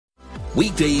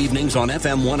Weekday evenings on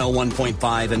FM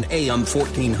 101.5 and AM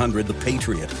 1400 The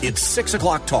Patriot. It's 6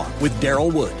 o'clock talk with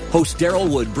Daryl Wood. Host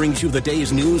Daryl Wood brings you the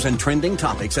day's news and trending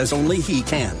topics as only he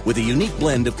can, with a unique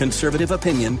blend of conservative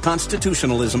opinion,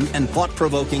 constitutionalism, and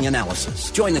thought-provoking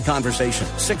analysis. Join the conversation.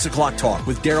 6 o'clock talk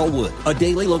with Daryl Wood. A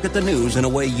daily look at the news in a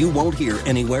way you won't hear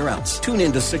anywhere else. Tune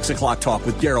in to 6 o'clock talk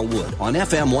with Daryl Wood on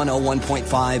FM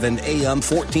 101.5 and AM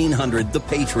 1400 The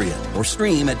Patriot, or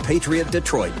stream at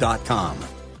patriotdetroit.com.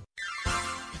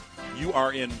 You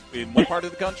are in what part of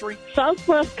the country?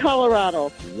 Southwest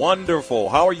Colorado. Wonderful.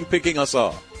 How are you picking us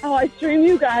up? Oh, I stream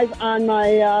you guys on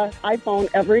my iPhone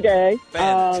every day.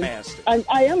 Fantastic.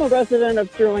 I am a resident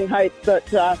of Sterling Heights,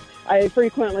 but I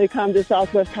frequently come to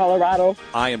Southwest Colorado.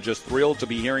 I am just thrilled to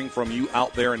be hearing from you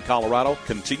out there in Colorado.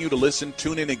 Continue to listen,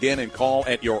 tune in again, and call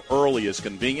at your earliest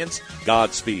convenience.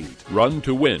 Godspeed. Run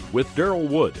to Win with Daryl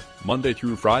Wood, Monday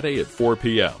through Friday at 4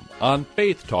 p.m. on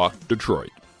Faith Talk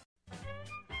Detroit.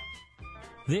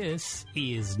 This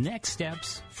is Next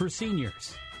Steps for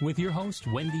Seniors with your host,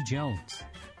 Wendy Jones.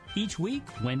 Each week,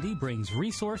 Wendy brings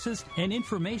resources and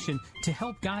information to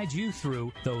help guide you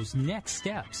through those next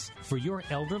steps for your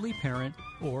elderly parent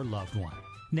or loved one.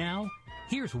 Now,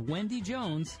 here's Wendy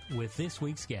Jones with this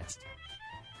week's guest.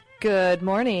 Good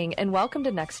morning and welcome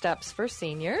to Next Steps for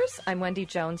Seniors. I'm Wendy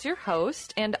Jones, your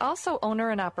host, and also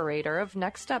owner and operator of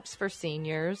Next Steps for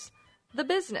Seniors, the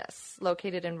business,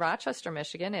 located in Rochester,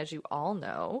 Michigan, as you all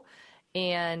know.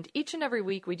 And each and every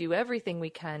week we do everything we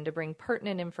can to bring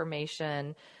pertinent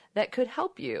information that could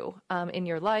help you in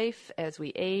your life as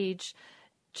we age.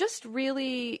 Just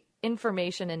really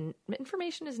information, and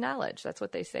information is knowledge. That's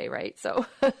what they say, right? So,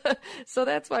 so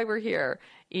that's why we're here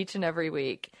each and every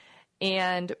week.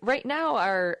 And right now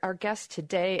our guest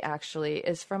today actually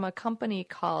is from a company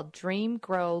called Dream,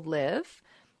 Grow, Live,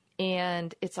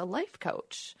 and it's a life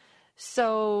coach.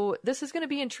 So this is going to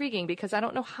be intriguing because I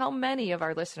don't know how many of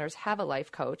our listeners have a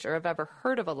life coach or have ever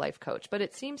heard of a life coach, but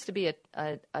it seems to be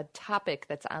a topic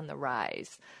that's on the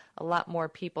rise. A lot more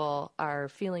people are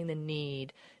feeling the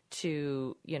need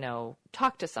to,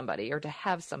 talk to somebody or to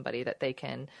have somebody that they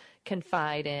can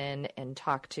confide in and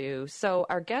talk to. So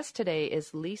our guest today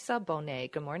is Lisa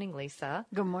Bonet. Good morning, Lisa.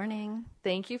 Good morning.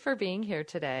 Thank you for being here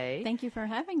today. Thank you for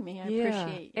having me. I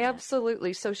appreciate it.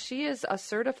 Absolutely. So she is a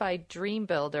certified dream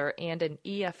builder and an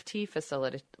EFT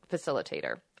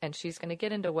facilitator. And she's going to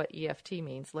get into what EFT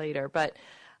means later. But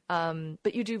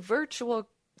you do virtual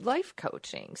life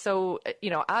coaching. So,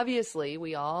 obviously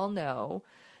we all know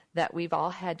that we've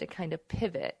all had to kind of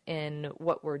pivot in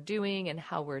what we're doing and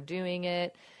how we're doing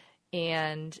it.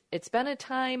 And it's been a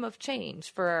time of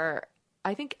change for,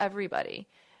 I think, everybody,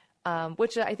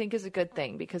 which I think is a good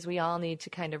thing because we all need to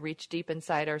kind of reach deep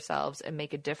inside ourselves and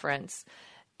make a difference.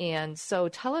 And so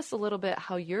tell us a little bit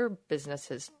how your business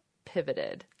has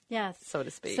pivoted. Yes. So to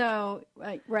speak. So,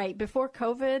 right. Before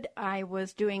COVID, I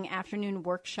was doing afternoon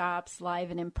workshops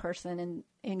live and in person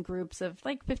in groups of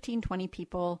like 15, 20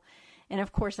 people. And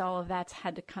of course, all of that's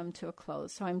had to come to a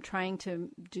close. So I'm trying to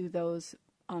do those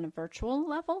on a virtual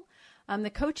level. The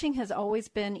coaching has always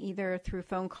been either through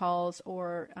phone calls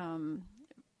or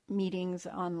meetings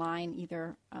online,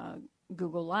 either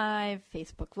Google Live,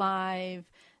 Facebook Live,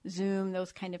 Zoom,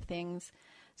 those kind of things.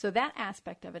 So that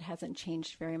aspect of it hasn't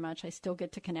changed very much. I still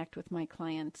get to connect with my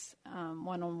clients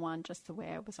one-on-one just the way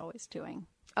I was always doing.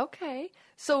 Okay.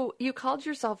 So you called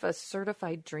yourself a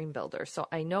certified dream builder. So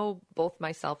I know both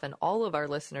myself and all of our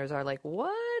listeners are like,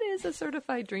 what is a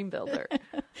certified dream builder?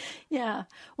 Yeah.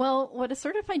 Well, what a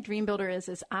certified dream builder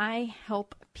is I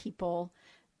help people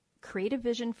create a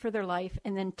vision for their life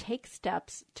and then take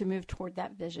steps to move toward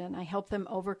that vision. I help them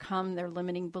overcome their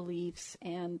limiting beliefs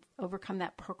and overcome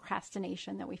that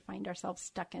procrastination that we find ourselves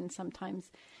stuck in sometimes,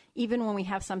 even when we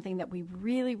have something that we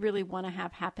really, really want to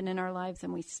have happen in our lives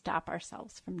and we stop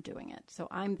ourselves from doing it. So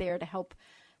I'm there to help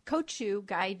coach you,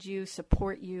 guide you,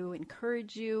 support you,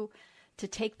 encourage you to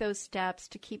take those steps,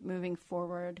 to keep moving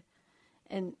forward.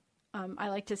 And I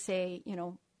like to say,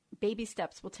 baby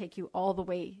steps will take you all the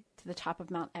way to the top of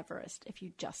Mount Everest if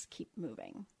you just keep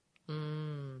moving.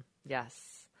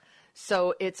 Yes.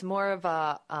 So it's more of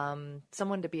a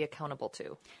someone to be accountable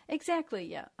to. Exactly.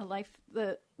 Yeah.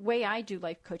 The way I do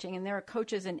life coaching, and there are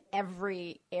coaches in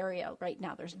every area right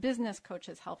now. There's business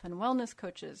coaches, health and wellness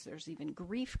coaches. There's even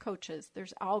grief coaches.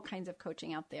 There's all kinds of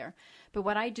coaching out there. But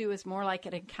what I do is more like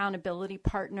an accountability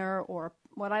partner, or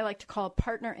what I like to call a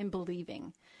partner in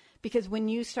believing. Because when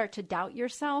you start to doubt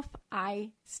yourself, I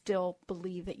still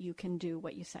believe that you can do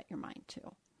what you set your mind to.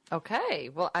 Okay.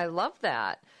 Well, I love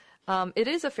that. It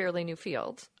is a fairly new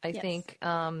field. I think,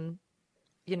 I've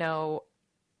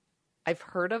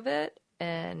heard of it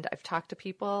and I've talked to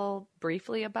people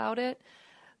briefly about it.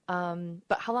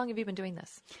 But how long have you been doing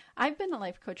this? I've been a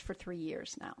life coach for 3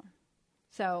 years now.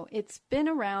 So it's been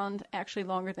around actually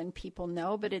longer than people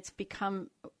know, but it's become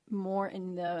more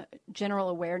in the general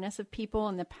awareness of people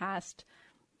in the past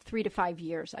 3 to 5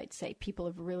 years, I'd say. People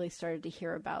have really started to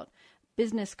hear about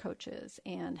business coaches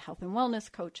and health and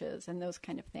wellness coaches and those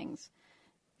kind of things.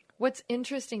 What's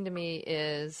interesting to me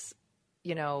is,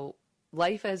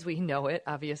 life as we know it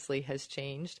obviously has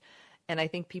changed. And I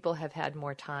think people have had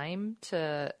more time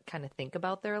to kind of think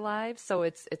about their lives. So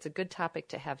it's a good topic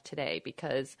to have today,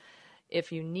 because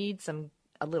if you need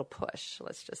a little push,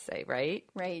 let's just say, right?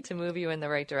 Right. To move you in the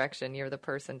right direction, you're the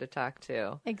person to talk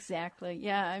to. Exactly.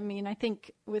 Yeah. I mean, I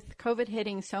think with COVID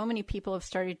hitting, so many people have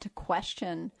started to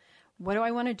question, what do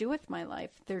I want to do with my life?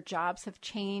 Their jobs have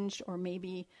changed, or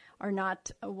maybe are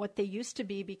not what they used to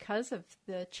be because of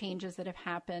the changes that have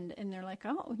happened. And they're like,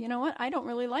 oh, you know what? I don't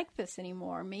really like this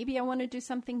anymore. Maybe I want to do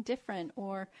something different.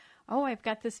 Or, oh, I've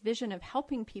got this vision of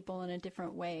helping people in a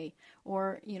different way,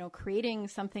 or, creating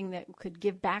something that could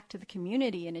give back to the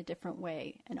community in a different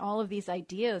way. And all of these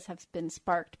ideas have been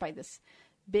sparked by this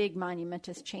big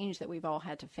monumentous change that we've all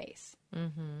had to face.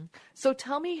 Mm-hmm. So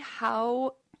tell me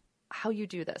how you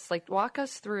do this. Like, walk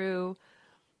us through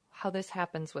how this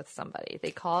happens with somebody.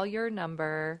 They call your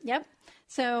number. Yep.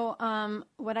 So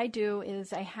what I do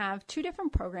is I have 2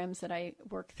 different programs that I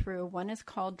work through. One is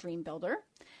called Dream Builder,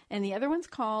 and the other one's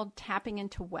called Tapping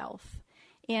into Wealth.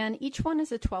 And each one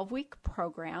is a 12-week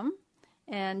program,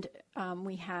 and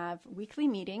we have weekly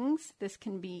meetings. This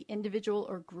can be individual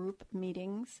or group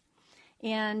meetings.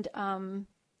 And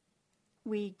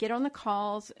we get on the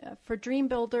calls. For Dream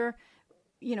Builder,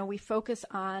 we focus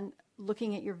on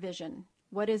looking at your vision.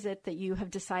 What is it that you have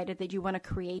decided that you want to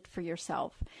create for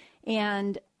yourself?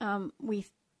 And we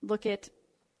look at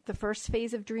the first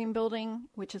phase of dream building,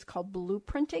 which is called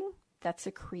blueprinting. That's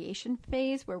a creation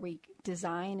phase where we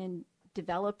design and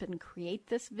develop and create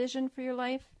this vision for your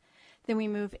life. Then we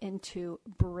move into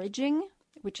bridging,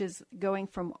 which is going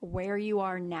from where you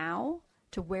are now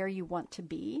to where you want to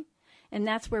be. And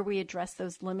that's where we address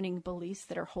those limiting beliefs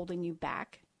that are holding you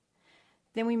back.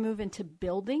 Then we move into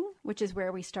building, which is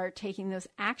where we start taking those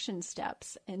action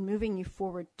steps and moving you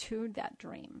forward to that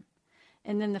dream.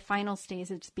 And then the final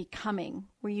stage is becoming,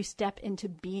 where you step into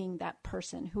being that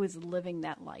person who is living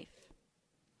that life.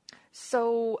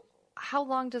 So how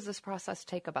long does this process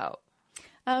take about?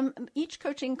 Each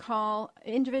coaching call,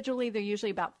 individually, they're usually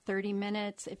about 30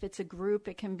 minutes. If it's a group,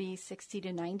 it can be 60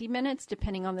 to 90 minutes,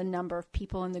 depending on the number of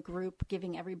people in the group,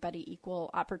 giving everybody equal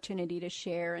opportunity to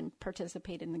share and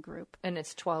participate in the group. And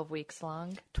it's 12 weeks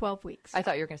long? 12 weeks. I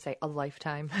thought you were going to say a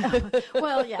lifetime.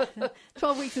 Well, yeah,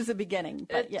 12 weeks is a beginning.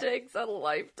 But it takes a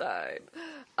lifetime.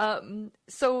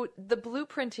 So the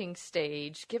blueprinting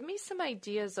stage, give me some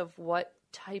ideas of what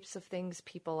types of things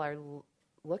people are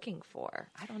looking for.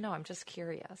 I don't know. I'm just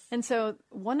curious. And so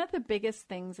one of the biggest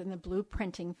things in the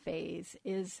blueprinting phase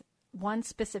is one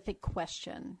specific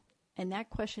question. And that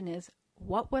question is,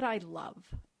 what would I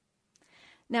love?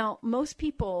 Now, most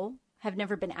people have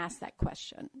never been asked that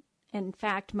question. In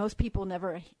fact, most people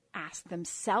never ask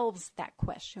themselves that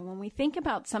question. When we think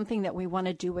about something that we want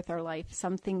to do with our life,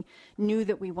 something new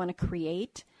that we want to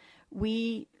create,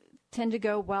 we tend to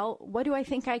go, well, what do I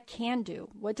think I can do?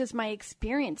 What does my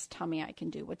experience tell me I can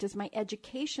do? What does my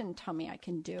education tell me I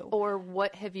can do? Or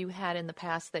what have you had in the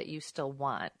past that you still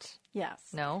want? Yes.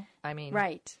 No? I mean...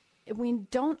 Right. We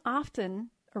don't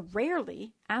often or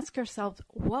rarely ask ourselves,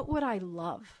 what would I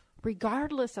love?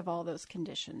 Regardless of all those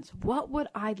conditions, what would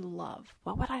I love?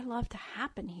 What would I love to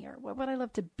happen here? What would I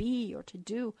love to be or to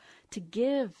do, to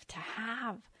give, to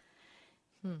have?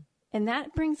 And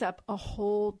that brings up a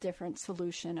whole different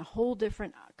solution, a whole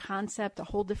different concept, a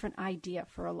whole different idea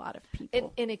for a lot of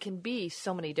people. And it can be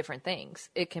so many different things.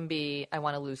 It can be, I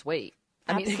want to lose weight.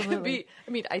 Absolutely. It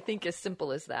could be, I think as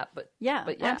simple as that, but yeah,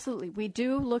 absolutely. We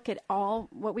do look at all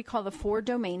what we call the 4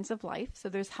 domains of life. So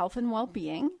there's health and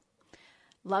well-being,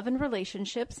 love and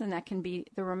relationships, and that can be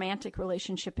the romantic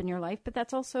relationship in your life, but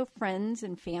that's also friends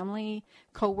and family,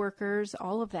 coworkers.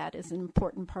 All of that is an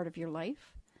important part of your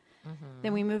life. Mm-hmm.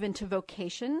 Then we move into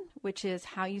vocation, which is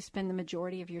how you spend the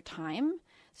majority of your time.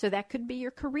 So that could be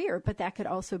your career, but that could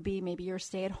also be maybe you're a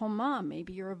stay-at-home mom,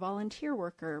 maybe you're a volunteer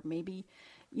worker, maybe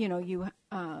you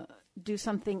do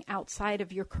something outside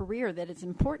of your career that is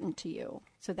important to you.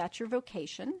 So that's your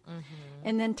vocation. Mm-hmm.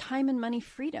 And then time and money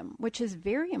freedom, which is a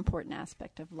very important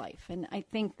aspect of life. And I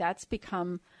think that's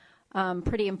become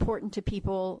pretty important to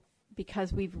people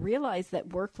because we've realized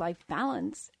that work-life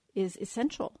balance is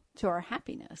essential to our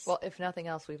happiness. Well, if nothing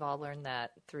else, we've all learned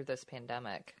that through this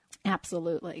pandemic.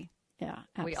 Absolutely. Yeah,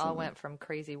 absolutely. We all went from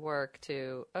crazy work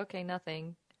to, okay,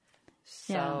 nothing.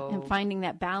 So, yeah, and finding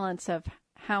that balance of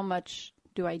how much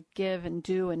do I give and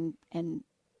do and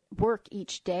work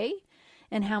each day,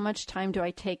 and how much time do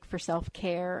I take for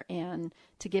self-care and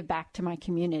to give back to my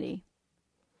community.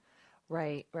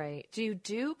 Right. Do you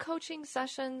do coaching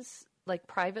sessions like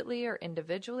privately or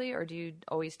individually, or do you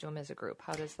always do them as a group?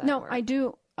 How does that work? No, I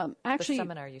do. Actually, the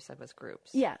seminar you said was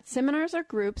groups. Yeah, seminars are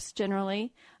groups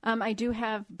generally. I do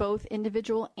have both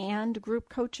individual and group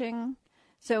coaching.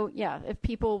 So, yeah, if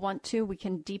people want to, we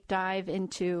can deep dive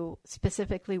into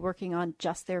specifically working on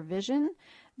just their vision.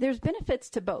 There's benefits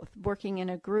to both, working in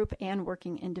a group and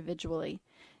working individually.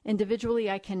 Individually,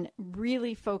 I can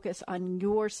really focus on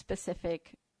your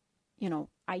specific,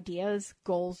 ideas,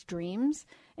 goals, dreams,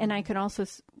 and I can also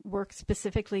work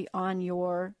specifically on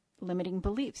your limiting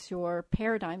beliefs, your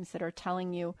paradigms that are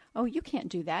telling you, oh, you can't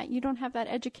do that. You don't have that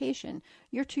education.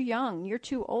 You're too young. You're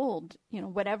too old.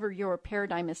 Whatever your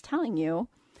paradigm is telling you.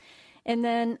 And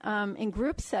then in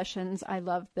group sessions, I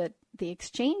love the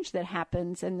exchange that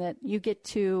happens and that you get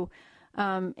to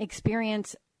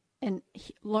experience and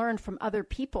learn from other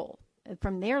people,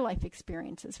 from their life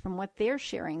experiences, from what they're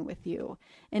sharing with you.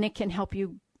 And it can help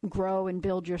you grow and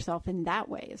build yourself in that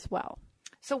way as well.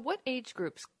 So what age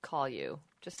groups call you,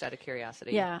 just out of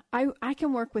curiosity? Yeah, I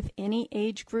can work with any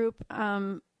age group.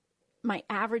 My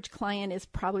average client is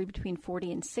probably between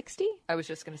 40 and 60. I was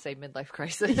just going to say midlife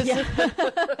crisis. Yeah.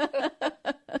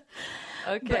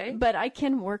 Okay. But I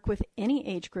can work with any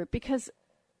age group because,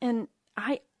 and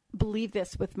I believe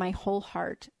this with my whole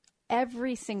heart,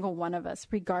 every single one of us,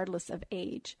 regardless of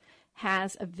age,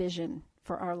 has a vision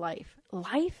for our life.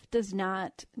 Life does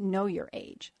not know your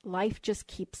age. Life just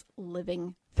keeps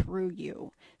living through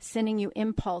you, sending you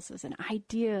impulses and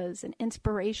ideas and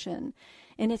inspiration.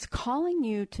 And it's calling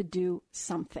you to do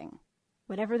something,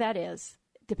 whatever that is,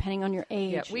 depending on your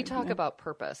age. Yeah, we talk about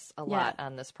purpose a lot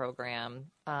on this program.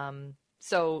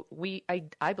 So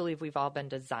I believe we've all been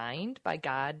designed by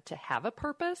God to have a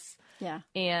purpose. Yeah.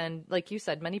 And like you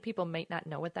said, many people might not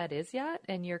know what that is yet,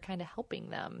 and you're kind of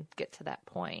helping them get to that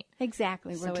point.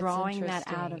 Exactly. We're drawing that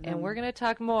out of them. And we're going to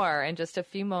talk more in just a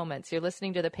few moments. You're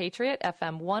listening to The Patriot,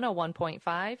 FM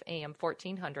 101.5, AM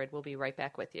 1400. We'll be right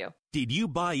back with you. Did you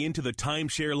buy into the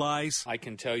timeshare lies? I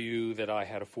can tell you that I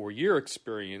had a 4-year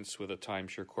experience with a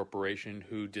timeshare corporation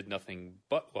who did nothing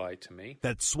but lie to me.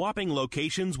 That swapping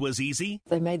locations was easy?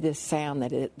 They made this sound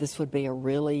that this would be a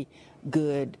really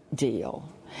good deal,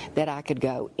 that I could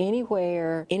go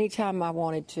anywhere, anytime I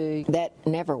wanted to. That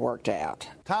never worked out.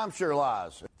 Timeshare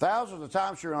lies. Thousands of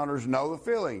timeshare owners know the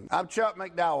feeling. I'm Chuck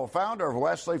McDowell, founder of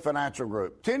Wesley Financial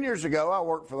Group. 10 years ago, I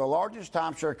worked for the largest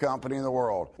timeshare company in the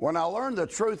world. When I learned the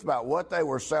truth about what they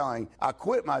were selling, I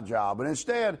quit my job and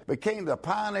instead became the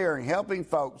pioneer in helping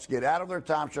folks get out of their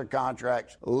timeshare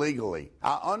contracts legally.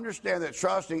 I understand that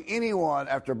trusting anyone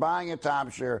after buying a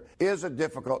timeshare is a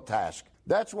difficult task.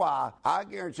 That's why I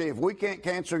guarantee if we can't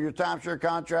cancel your timeshare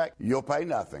contract, you'll pay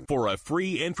nothing. For a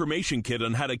free information kit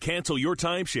on how to cancel your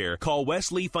timeshare, call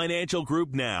Wesley Financial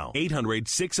Group now.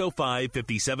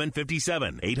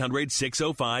 800-605-5757.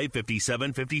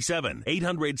 800-605-5757.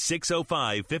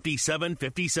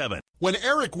 800-605-5757. When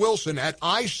Eric Wilson at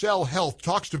iSell Health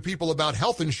talks to people about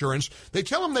health insurance, they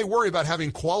tell him they worry about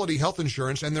having quality health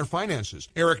insurance and their finances.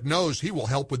 Eric knows he will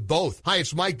help with both. Hi,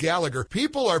 it's Mike Gallagher.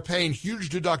 People are paying huge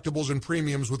deductibles and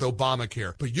premiums with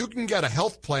Obamacare, but you can get a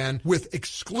health plan with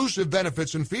exclusive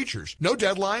benefits and features. No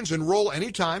deadlines, enroll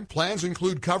anytime. Plans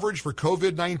include coverage for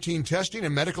COVID-19 testing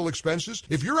and medical expenses.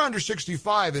 If you're under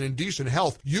 65 and in decent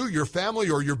health, you, your family,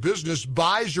 or your business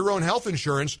buys your own health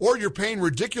insurance, or you're paying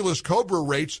ridiculous COBRA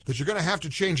rates that you're going to have to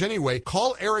change anyway,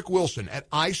 call Eric Wilson at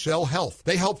iSell Health.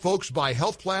 They help folks buy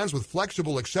health plans with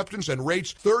flexible acceptance and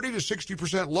rates 30 to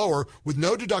 60% lower with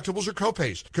no deductibles or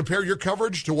copays. Compare your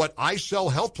coverage to what iSell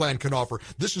Health Plan can offer.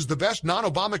 This is the best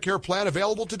non-Obamacare plan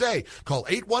available today. Call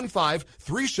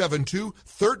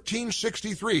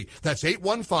 815-372-1363. That's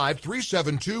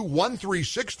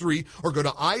 815-372-1363, or go to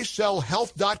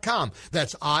iSellHealth.com.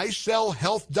 That's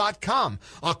iSellHealth.com.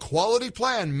 A quality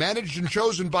plan managed and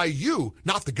chosen by you,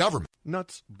 not the government.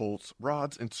 Nuts, bolts,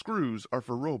 rods, and screws are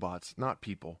for robots, not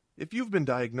people. If you've been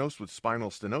diagnosed with spinal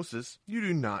stenosis, you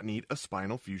do not need a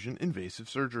spinal fusion invasive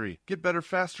surgery. Get better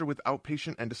faster with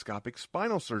outpatient endoscopic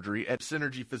spinal surgery at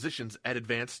Synergy Physicians at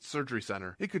Advanced Surgery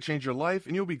Center. It could change your life,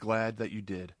 and you'll be glad that you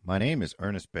did. My name is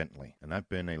Ernest Bentley, and I've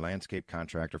been a landscape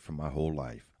contractor for my whole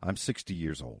life. I'm 60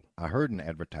 years old. I heard an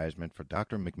advertisement for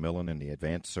Dr. McMillan in the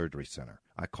Advanced Surgery Center.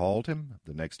 I called him.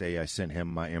 The next day I sent him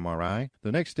my MRI.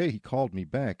 The next day he called me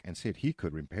back and said he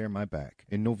could repair my back.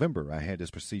 In November I had this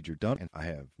procedure done and I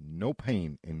have no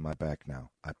pain in my back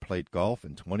now. I played golf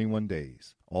in 21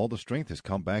 days. All the strength has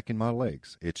come back in my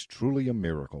legs. It's truly a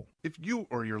miracle. If you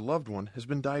or your loved one has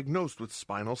been diagnosed with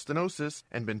spinal stenosis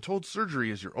and been told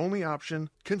surgery is your only option,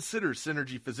 consider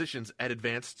Synergy Physicians at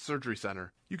Advanced Surgery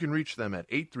Center. You can reach them at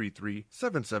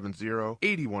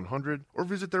 833-770-8100 or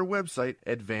visit their website,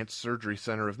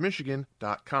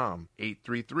 advancedsurgerycenterofmichigan.com,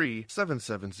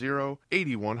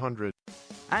 833-770-8100.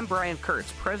 I'm Brian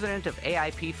Kurtz, president of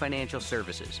AIP Financial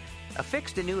Services. A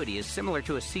fixed annuity is similar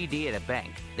to a CD at a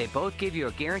bank. They both give you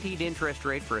a guaranteed interest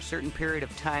rate for a certain period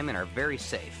of time and are very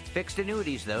safe. Fixed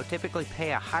annuities, though, typically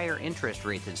pay a higher interest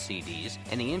rate than CDs,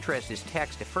 and the interest is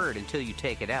tax-deferred until you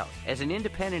take it out. As an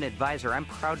independent advisor, I'm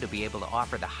proud to be able to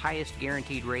offer the highest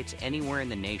guaranteed rates anywhere in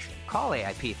the nation. Call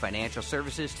AIP Financial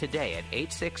Services today at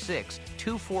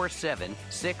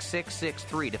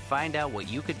 866-247-6663 to find out what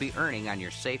you could be earning on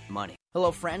your safe money. Hello,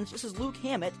 friends. This is Luke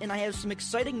Hammett, and I have some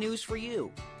exciting news for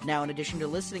you. Now, in addition to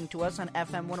listening to us on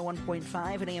FM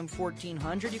 101.5 and AM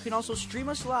 1400, you can also stream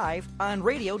us live on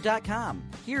radio.com.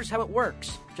 Here's how it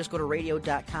works. Just go to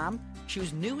radio.com,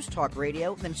 choose News Talk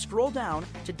Radio, then scroll down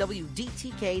to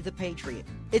WDTK The Patriot.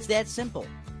 It's that simple.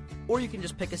 Or you can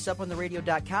just pick us up on the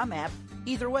radio.com app.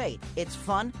 Either way, it's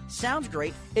fun, sounds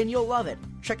great, and you'll love it.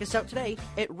 Check us out today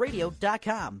at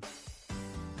radio.com.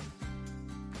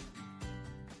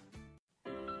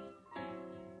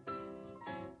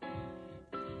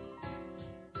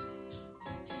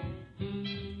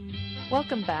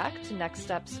 Welcome back to Next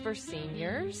Steps for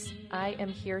Seniors. I am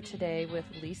here today with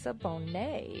Lisa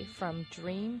Bonet from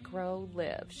Dream, Grow,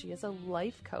 Live. She is a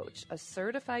life coach, a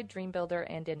certified dream builder,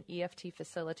 and an EFT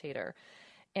facilitator.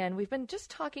 And we've been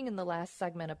just talking in the last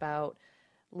segment about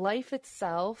life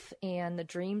itself and the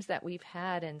dreams that we've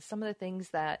had and some of the things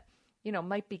that, you know,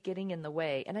 might be getting in the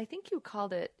way. And I think you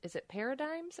called it, is it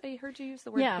paradigms? I heard you use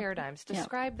the word paradigms.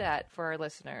 Describe that for our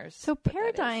listeners. So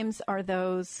paradigms are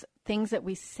those things that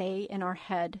we say in our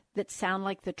head that sound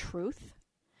like the truth.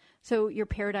 So your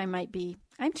paradigm might be,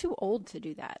 I'm too old to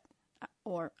do that.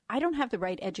 Or I don't have the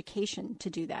right education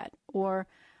to do that. Or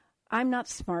I'm not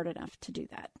smart enough to do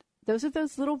that. Those are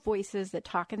those little voices that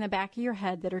talk in the back of your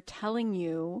head that are telling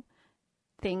you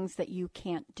things that you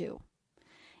can't do.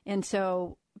 And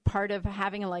so part of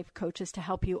having a life coach is to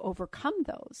help you overcome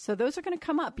those. So those are going to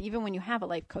come up even when you have a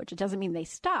life coach. It doesn't mean they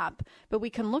stop, but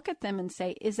we can look at them and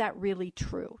say, is that really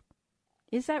true?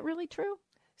 Is that really true?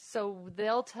 So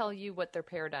they'll tell you what their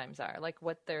paradigms are, like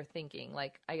what they're thinking.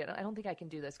 Like, I don't think I can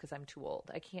do this because I'm too old.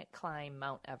 I can't climb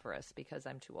Mount Everest because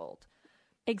I'm too old.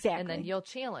 Exactly. And then you'll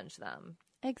challenge them.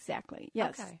 Exactly.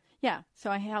 Yes. Okay. Yeah.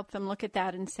 So I help them look at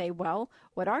that and say, well,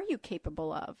 what are you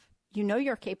capable of? You know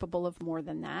you're capable of more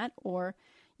than that. Or,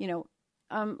 you know,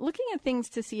 looking at things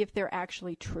to see if they're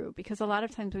actually true. Because a lot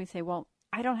of times we say, well,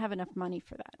 I don't have enough money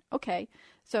for that. Okay,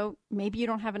 so maybe you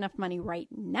don't have enough money right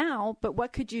now, but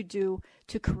what could you do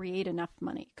to create enough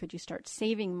money? Could you start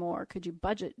saving more? Could you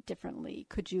budget differently?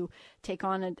 Could you take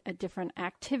on a different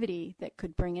activity that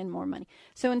could bring in more money?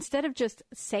 So instead of just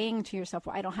saying to yourself,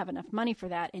 well, I don't have enough money for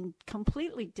that, and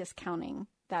completely discounting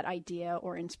that idea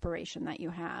or inspiration that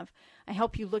you have, I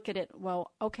help you look at it,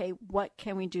 well, okay, what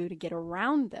can we do to get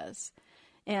around this?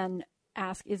 And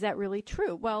ask, is that really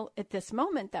true? Well, at this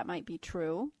moment, that might be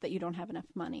true, that you don't have enough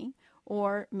money,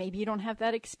 or maybe you don't have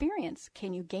that experience.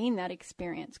 Can you gain that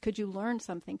experience? Could you learn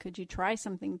something? Could you try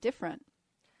something different?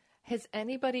 Has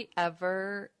anybody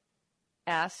ever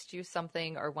asked you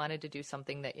something or wanted to do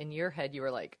something that in your head you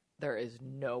were like, there is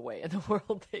no way in the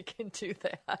world they can do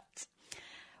that?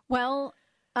 Well,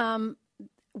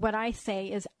 what I say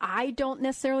is I don't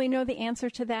necessarily know the answer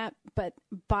to that, but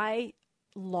by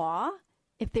law,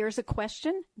 if there's a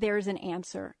question, there's an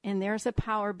answer, and there's a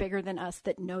power bigger than us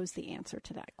that knows the answer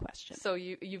to that question. So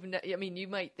you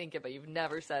might think it, but you've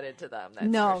never said it to them. That's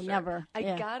no, for sure. Never.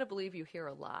 I gotta believe you hear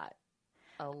a lot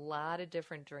of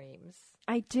different dreams.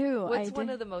 I do. What's one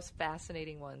of the most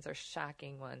fascinating ones or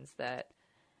shocking ones that?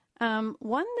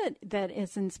 One that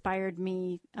has inspired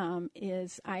me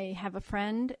is I have a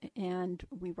friend and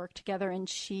we work together, and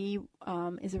she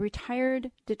is a retired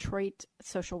Detroit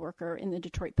social worker in the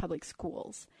Detroit Public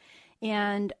Schools.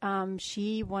 And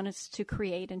she wants to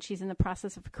create, and she's in the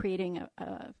process of creating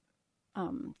a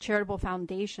charitable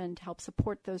foundation to help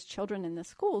support those children in the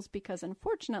schools, because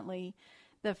unfortunately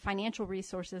the financial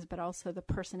resources, but also the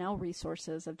personnel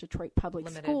resources of Detroit Public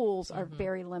Schools are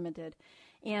very limited.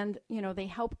 And, you know, they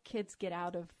help kids get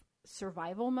out of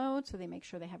survival mode. So they make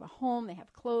sure they have a home, they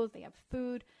have clothes, they have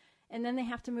food. And then they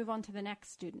have to move on to the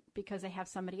next student because they have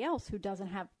somebody else who doesn't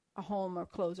have a home or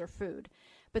clothes or food.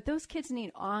 But those kids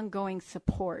need ongoing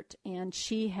support. And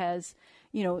she has,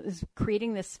 is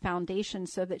creating this foundation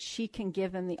so that she can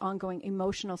give them the ongoing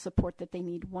emotional support that they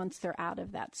need once they're out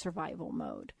of that survival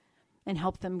mode and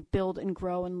help them build and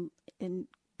grow and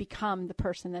become the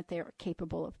person that they're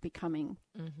capable of becoming.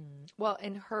 Mm-hmm. Well,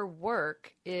 and her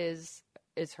work is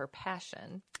her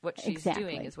passion. What she's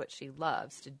doing is what she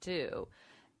loves to do.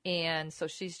 And so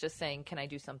she's just saying, can I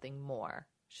do something more?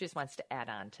 She just wants to add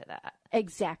on to that.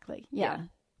 Exactly. Yeah.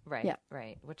 Right. Yeah.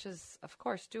 Right. Which is, of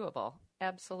course, doable.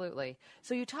 Absolutely.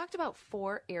 So you talked about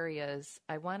 4 areas.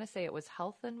 I want to say it was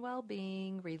health and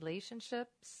well-being,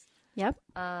 relationships. Yep.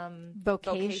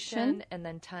 Vocation, and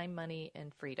then time, money,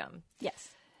 and freedom. Yes.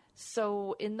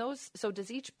 So in those,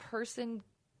 does each person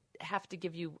have to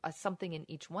give you something in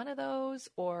each one of those,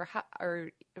 or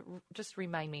just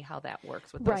remind me how that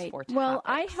works with those 4 topics? Well,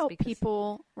 I help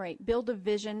people build a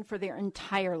vision for their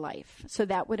entire life. So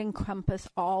that would encompass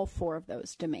all 4 of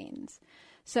those domains.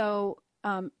 So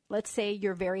let's say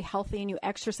you're very healthy and you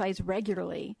exercise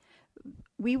regularly.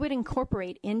 We would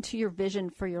incorporate into your vision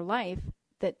for your life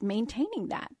that maintaining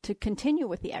that to continue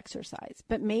with the exercise.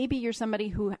 But maybe you're somebody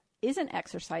who isn't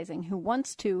exercising, who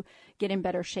wants to get in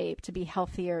better shape, to be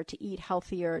healthier, to eat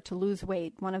healthier, to lose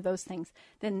weight, one of those things,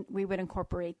 then we would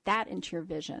incorporate that into your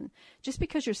vision. Just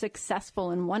because you're successful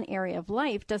in one area of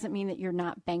life doesn't mean that you're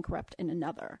not bankrupt in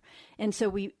another. And so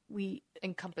we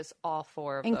encompass all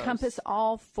 4 of those.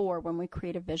 All 4 when we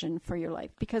create a vision for your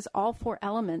life, because all 4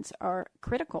 elements are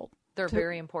critical. They're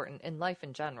very important in life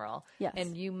in general. Yes.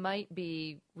 And you might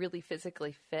be really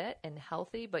physically fit and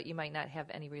healthy, but you might not have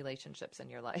any relationships in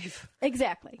your life.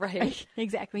 Exactly. Right.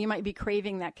 Exactly. You might be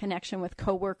craving that connection with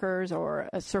coworkers or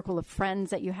a circle of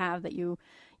friends that you have that you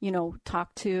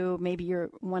talk to. Maybe you're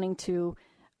wanting to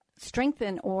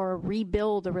strengthen or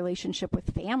rebuild a relationship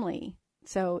with family.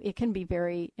 So it can be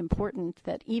very important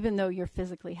that even though you're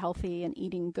physically healthy and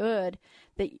eating good,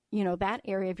 that, that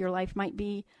area of your life might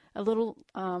be a little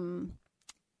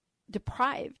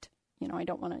deprived. I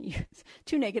don't want to use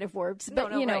too negative words,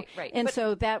 but, right. And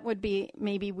so that would be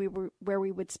maybe where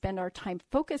we would spend our time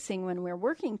focusing when we're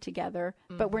working together,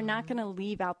 but we're not going to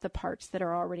leave out the parts that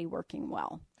are already working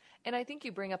well. And I think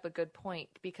you bring up a good point,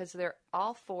 because they're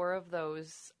all 4 of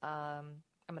those, I'm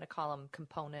going to call them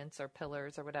components or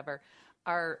pillars or whatever,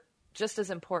 are just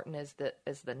as important as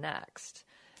the next.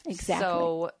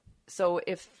 Exactly. So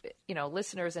if,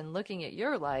 listeners, in looking at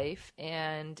your life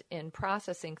and in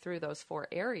processing through those 4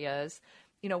 areas,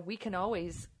 we can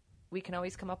always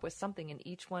come up with something in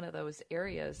each one of those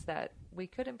areas that we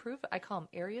could improve. I call them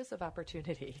areas of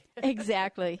opportunity.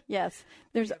 Exactly. Yes.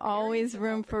 There's always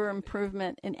room for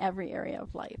improvement in every area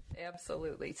of life.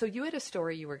 Absolutely. So you had a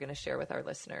story you were going to share with our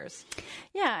listeners.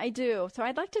 Yeah, I do. So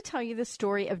I'd like to tell you the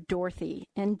story of Dorothy.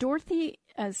 And Dorothy,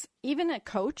 as even a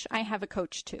coach, I have a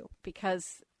coach too,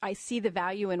 because I see the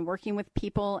value in working with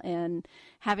people and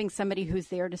having somebody who's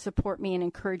there to support me and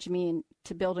encourage me and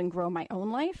to build and grow my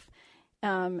own life.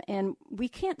 And we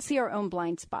can't see our own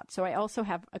blind spots. So I also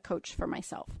have a coach for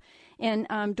myself. And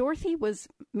Dorothy was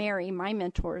Mary, my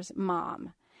mentor's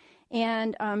mom.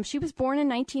 And she was born in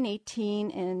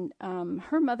 1918, and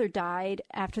her mother died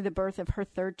after the birth of her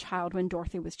 3rd child when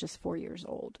Dorothy was just 4 years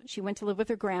old. She went to live with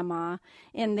her grandma,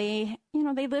 and they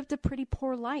lived a pretty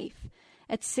poor life.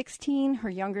 At 16, her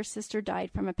younger sister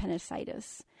died from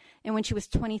appendicitis. And when she was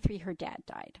 23, her dad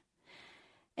died.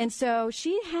 And so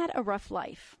she had a rough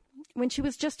life. When she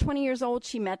was just 20 years old,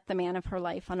 she met the man of her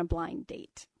life on a blind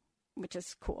date, which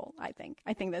is cool, I think.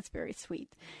 I think that's very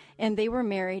sweet. And they were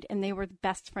married, and they were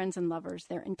best friends and lovers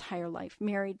their entire life,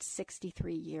 married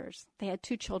 63 years. They had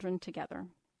 2 children together,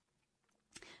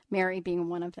 Mary being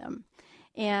one of them.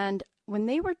 And when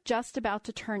they were just about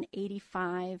to turn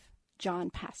 85, John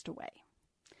passed away.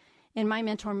 And my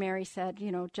mentor, Mary, said,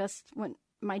 just when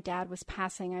my dad was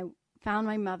passing, I found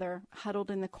my mother huddled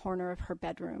in the corner of her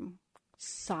bedroom,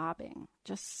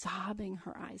 just sobbing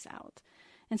her eyes out.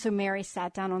 And so Mary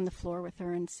sat down on the floor with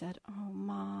her and said, "Oh,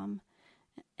 Mom."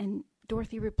 And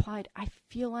Dorothy replied, "I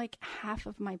feel like half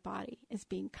of my body is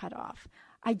being cut off.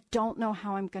 I don't know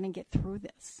how I'm going to get through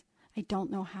this. I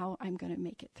don't know how I'm going to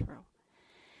make it through."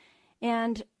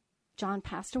 And John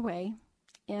passed away,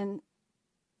 and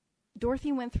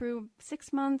Dorothy went through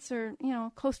 6 months or,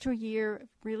 close to a year of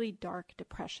really dark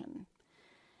depression.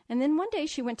 And then one day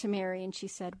she went to Mary and she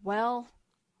said, "Well,"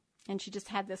 and she just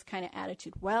had this kind of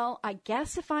attitude, "Well, I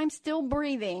guess if I'm still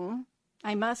breathing,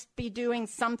 I must be doing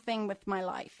something with my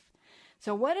life.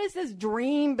 So what is this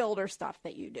dream builder stuff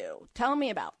that you do? Tell me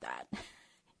about that."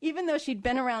 Even though she'd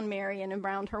been around Mary and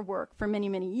around her work for many,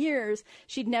 many years,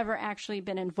 she'd never actually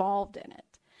been involved in it.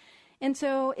 And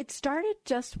so it started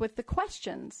just with the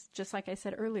questions, just like I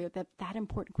said earlier, that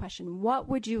important question, what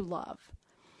would you love?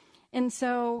 And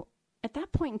so at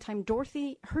that point in time,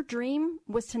 Dorothy, her dream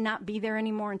was to not be there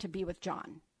anymore and to be with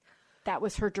John. That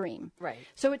was her dream. Right.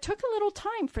 So it took a little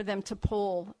time for them to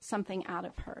pull something out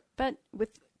of her. But with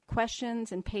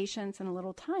questions and patience and a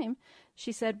little time,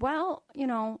 she said, well,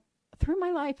 through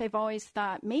my life, I've always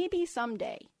thought maybe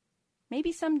someday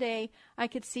I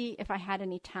could see if I had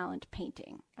any talent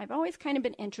painting. I've always kind of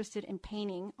been interested in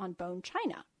painting on bone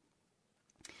china.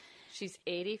 She's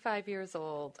 85 years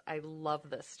old. I love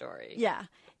this story. Yeah.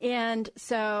 And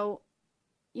so,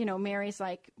 Mary's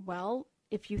like, well,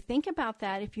 if you think about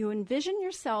that, if you envision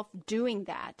yourself doing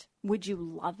that, would you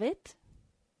love it?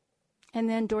 And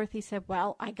then Dorothy said,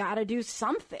 well, I got to do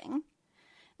something.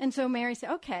 And so Mary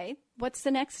said, okay, what's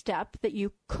the next step that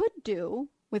you could do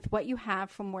with what you have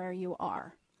from where you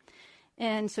are?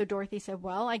 And so Dorothy said,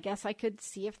 well, I guess I could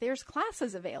see if there's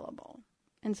classes available.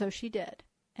 And so she did.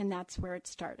 And that's where it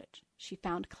started. She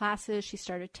found classes. She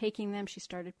started taking them. She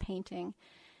started painting.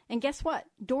 And guess what?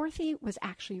 Dorothy was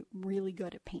actually really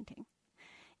good at painting.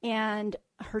 And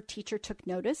her teacher took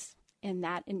notice, and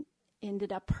that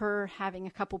ended up her having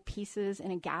a couple pieces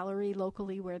in a gallery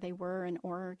locally where they were in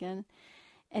Oregon.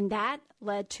 And that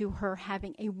led to her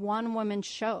having a one-woman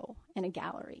show in a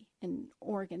gallery in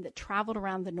Oregon that traveled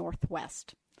around the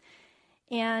Northwest.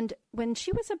 And when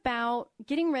she was about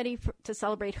getting ready to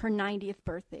celebrate her 90th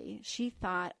birthday, she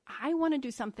thought, I want to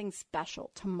do something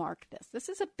special to mark this. This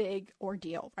is a big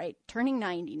ordeal, right? Turning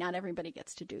 90, not everybody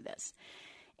gets to do this.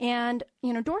 And,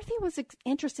 Dorothy was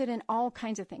interested in all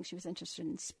kinds of things. She was interested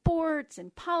in sports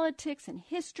and politics and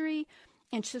history.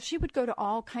 And so she would go to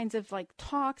all kinds of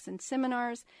talks and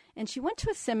seminars. And she went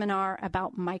to a seminar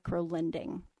about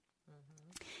microlending.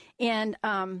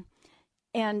 Mm-hmm.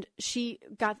 And she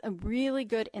got a really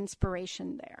good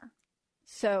inspiration there.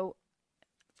 So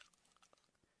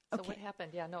what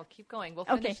happened? Yeah, no, keep going. We'll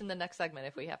finish in the next segment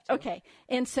if we have to. Okay.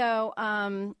 And so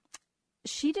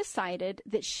she decided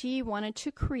that she wanted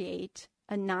to create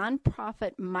a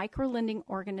nonprofit microlending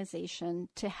organization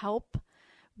to help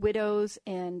widows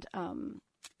and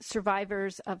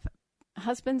survivors of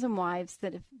husbands and wives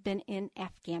that have been in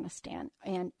Afghanistan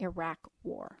and Iraq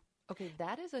war. Okay,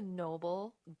 that is a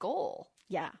noble goal.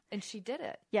 Yeah. And she did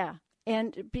it. Yeah.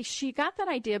 And she got that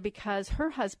idea because her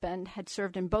husband had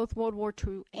served in both World War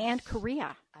II and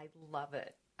Korea. I love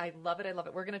it. I love it. I love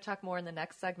it. We're going to talk more in the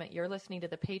next segment. You're listening to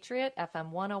The Patriot,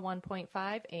 FM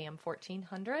 101.5, AM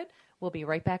 1400. We'll be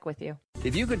right back with you.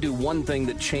 If you could do one thing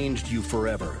that changed you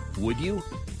forever, would you?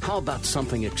 How about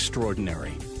something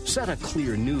extraordinary? Set a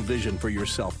clear new vision for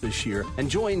yourself this year and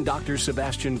join Dr.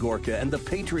 Sebastian Gorka and The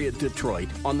Patriot Detroit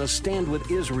on the Stand with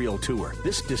Israel tour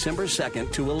this December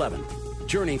 2nd to 11th.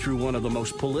 Journey through one of the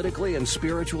most politically and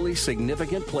spiritually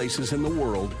significant places in the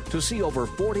world to see over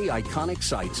 40 iconic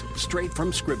sites straight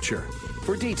from Scripture.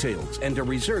 For details and to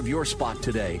reserve your spot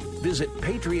today, visit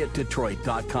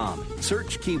patriotdetroit.com.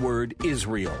 Search keyword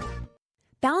Israel.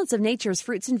 Balance of Nature's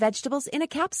fruits and vegetables in a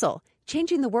capsule,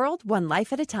 changing the world one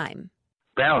life at a time.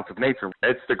 Balance of Nature,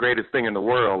 it's the greatest thing in the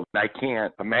world. I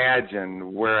can't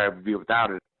imagine where I would be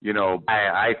without it.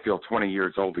 I feel 20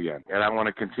 years old again, and I want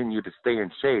to continue to stay in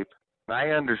shape.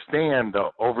 I understand the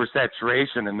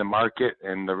oversaturation in the market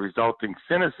and the resulting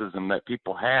cynicism that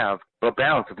people have, but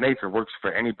Balance of Nature works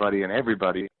for anybody and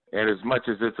everybody. And as much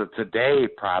as it's a today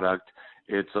product,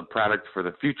 it's a product for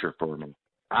the future for me.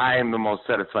 I am the most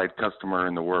satisfied customer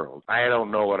in the world. I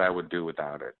don't know what I would do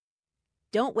without it.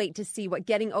 Don't wait to see what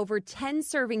getting over 10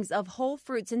 servings of whole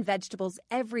fruits and vegetables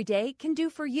every day can do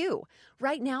for you.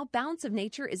 Right now, Balance of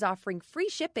Nature is offering free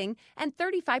shipping and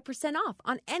 35% off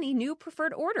on any new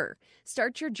preferred order.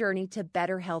 Start your journey to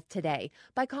better health today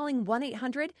by calling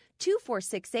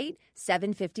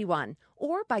 1-800-2468-751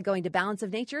 or by going to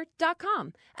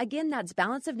balanceofnature.com. Again, that's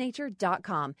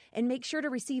balanceofnature.com. And make sure to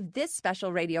receive this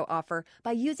special radio offer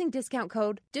by using discount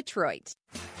code Detroit.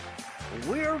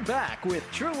 We're back with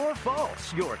True or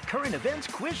False, your current events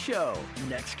quiz show.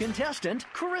 Next contestant,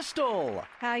 Crystal.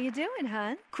 How you doing,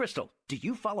 hon? Crystal, do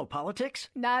you follow politics?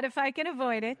 Not if I can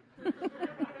avoid it.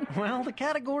 Well, the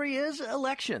category is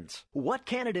elections. What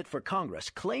candidate for Congress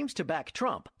claims to back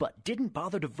Trump, but didn't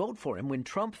bother to vote for him when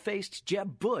Trump faced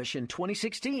Jeb Bush in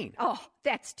 2016? Oh,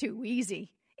 that's too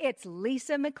easy. It's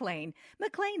Lisa McClain.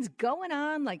 McClain's going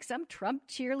on like some Trump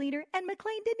cheerleader, and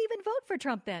McClain didn't even vote for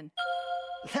Trump then.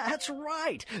 That's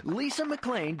right. Lisa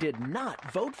McClain did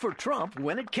not vote for Trump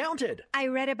when it counted. I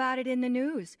read about it in the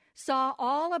news. Saw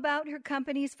all about her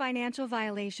company's financial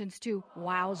violations too.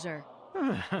 Wowzer.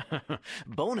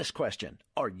 Bonus question.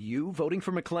 Are you voting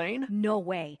for McClain? No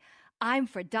way. I'm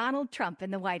for Donald Trump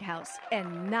in the White House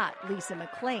and not Lisa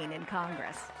McClain in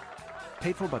Congress.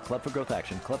 Paid for by Club for Growth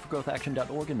Action,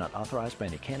 clubforgrowthaction.org, and not authorized by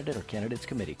any candidate or candidates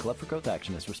committee. Club for Growth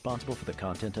Action is responsible for the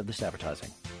content of this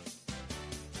advertising.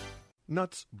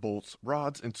 Nuts, bolts,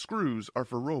 rods, and screws are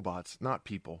for robots, not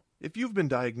people. If you've been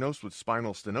diagnosed with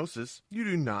spinal stenosis, you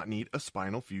do not need a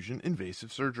spinal fusion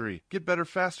invasive surgery. Get better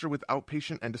faster with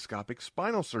outpatient endoscopic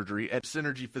spinal surgery at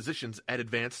Synergy Physicians at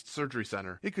Advanced Surgery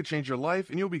Center. It could change your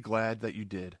life, and you'll be glad that you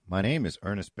did. My name is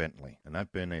Ernest Bentley, and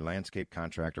I've been a landscape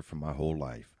contractor for my whole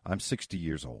life. I'm 60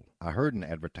 years old. I heard an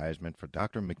advertisement for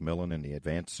Dr. McMillan in the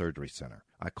Advanced Surgery Center.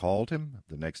 I called him.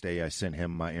 The next day I sent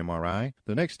him my MRI.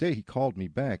 The next day he called me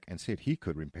back and said he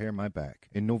could repair my back.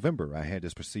 In November I had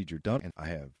this procedure done, and I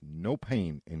have no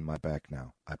pain in my back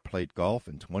now. I played golf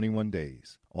in 21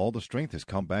 days. All the strength has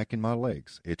come back in my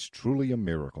legs. It's truly a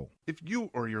miracle. If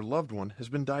you or your loved one has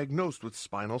been diagnosed with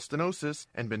spinal stenosis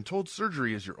and been told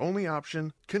surgery is your only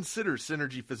option, consider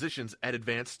Synergy Physicians at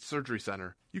Advanced Surgery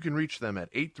Center. You can reach them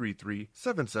at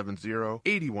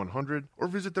 833-770-8100 or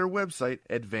visit their website,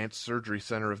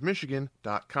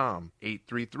 advancedsurgerycenterofmichigan.com,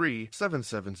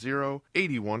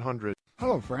 833-770-8100.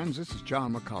 Hello, friends. This is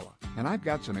John McCullough, and I've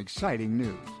got some exciting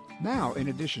news. Now, in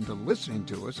addition to listening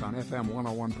to us on FM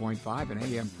 101.5 and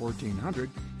AM 1400,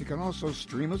 you can also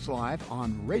stream us live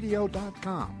on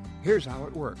radio.com. Here's how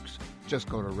it works. Just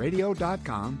go to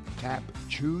radio.com, tap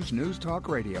Choose News Talk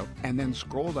Radio, and then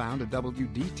scroll down to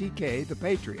WDTK The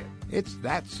Patriot. It's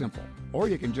that simple. Or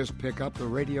you can just pick up the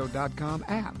radio.com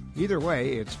app. Either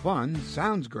way, it's fun,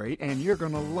 sounds great, and you're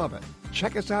going to love it.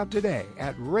 Check us out today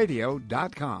at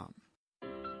radio.com.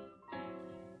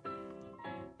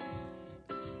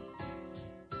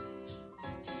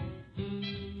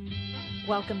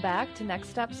 Welcome back to Next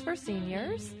Steps for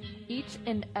Seniors. Each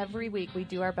and every week we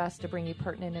do our best to bring you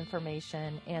pertinent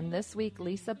information, and this week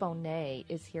Lisa Bonet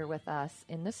is here with us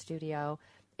in the studio,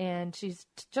 and she's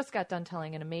just got done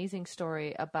telling an amazing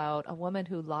story about a woman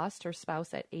who lost her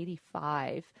spouse at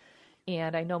 85,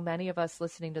 and I know many of us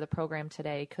listening to the program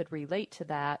today could relate to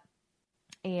that,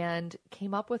 and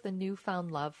came up with a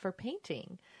newfound love for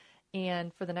painting.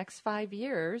 And for the next 5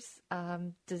 years,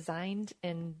 designed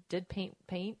and did paint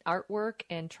artwork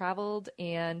and traveled.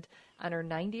 And on her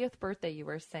 90th birthday, you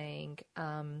were saying,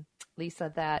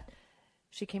 Lisa, that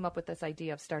she came up with this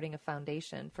idea of starting a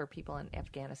foundation for people in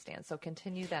Afghanistan. So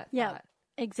continue that thought.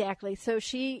 Exactly. So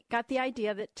she got the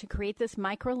idea that to create this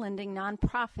micro-lending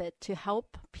nonprofit to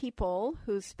help people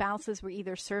whose spouses were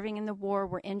either serving in the war,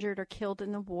 were injured or killed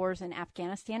in the wars in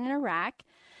Afghanistan and Iraq.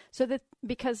 So that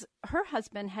because her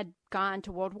husband had gone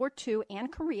to World War II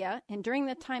and Korea, and during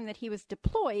the time that he was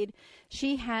deployed,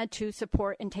 she had to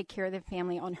support and take care of the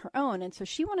family on her own. And so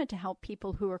she wanted to help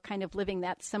people who are kind of living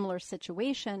that similar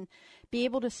situation be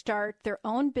able to start their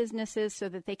own businesses so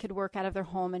that they could work out of their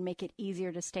home and make it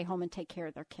easier to stay home and take care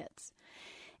of their kids.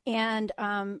 And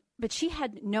but she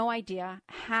had no idea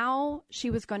how she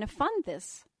was going to fund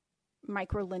this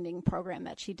micro-lending program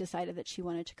that she decided that she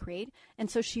wanted to create. And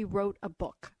so she wrote a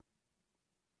book.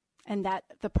 And that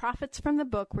the profits from the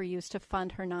book were used to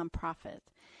fund her nonprofit.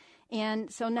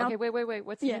 And so now... Okay, wait.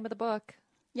 What's the name of the book?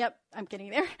 Yep, I'm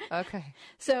getting there. Okay.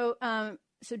 So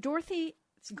Dorothy's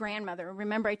grandmother,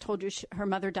 remember I told you her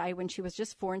mother died when she was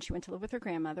just 4 and she went to live with her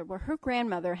grandmother. Well, her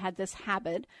grandmother had this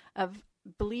habit of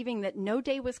believing that no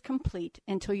day was complete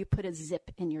until you put a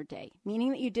zip in your day, meaning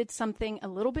that you did something a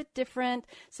little bit different,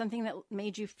 something that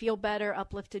made you feel better,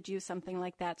 uplifted you, something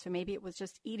like that. So maybe it was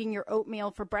just eating your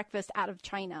oatmeal for breakfast out of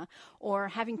China, or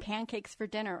having pancakes for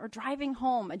dinner, or driving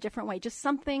home a different way, just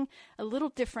something a little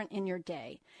different in your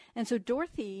day. And so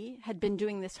Dorothy had been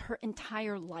doing this her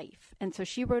entire life. And so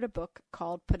she wrote a book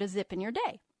called Put a Zip in Your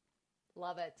Day.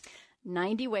 Love it.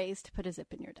 90 ways to put a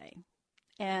zip in your day.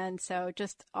 And so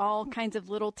just all kinds of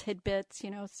little tidbits,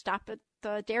 stop at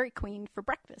the Dairy Queen for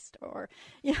breakfast, or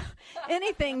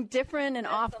anything different and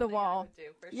off the wall.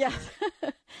 Yeah.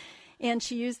 And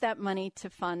she used that money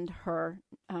to fund her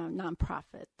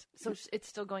nonprofit. So it's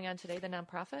still going on today, the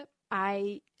nonprofit?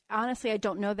 I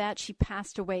don't know that. She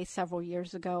passed away several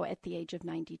years ago at the age of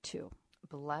 92.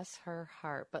 Bless her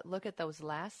heart. But look at those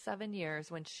last 7 years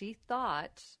when she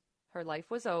thought her life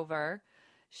was over.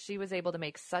 She was able to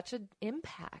make such an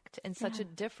impact and such a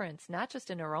difference, not just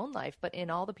in her own life, but in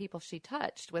all the people she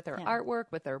touched with her artwork,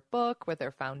 with her book, with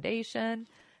her foundation.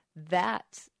 That,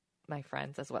 my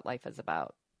friends, is what life is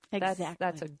about. Exactly.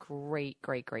 That's a great,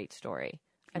 great, great story.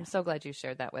 Yeah. I'm so glad you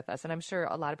shared that with us. And I'm sure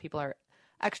a lot of people are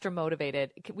extra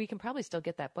motivated. We can probably still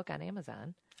get that book on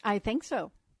Amazon. I think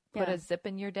so. Put a zip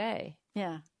in your day.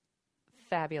 Yeah.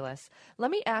 Fabulous. Let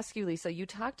me ask you, Lisa, you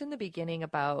talked in the beginning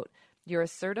about you're a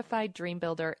certified dream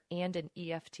builder and an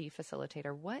EFT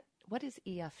facilitator. What is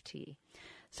EFT?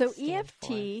 So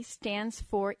EFT stands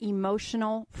for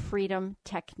Emotional Freedom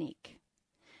Technique,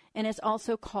 and it's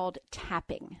also called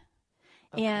tapping.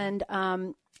 Okay. And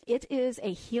it is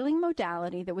a healing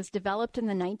modality that was developed in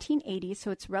the 1980s,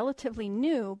 so it's relatively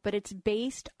new, but it's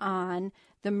based on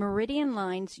the meridian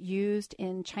lines used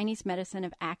in Chinese medicine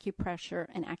of acupressure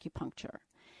and acupuncture.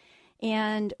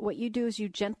 And what you do is you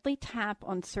gently tap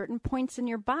on certain points in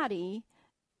your body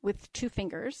with 2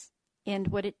 fingers, and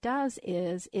what it does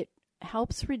is it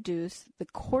helps reduce the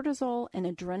cortisol and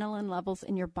adrenaline levels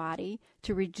in your body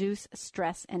to reduce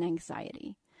stress and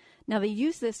anxiety. Now, they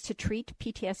use this to treat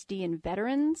PTSD in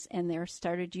veterans, and they're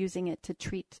started using it to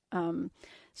treat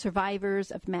survivors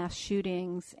of mass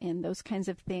shootings and those kinds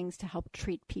of things to help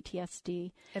treat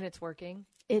PTSD. And it's working?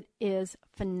 It is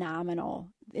phenomenal.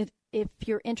 If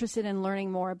you're interested in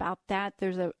learning more about that,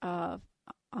 there's a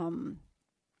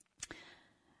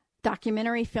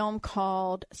documentary film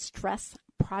called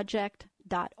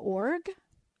stressproject.org.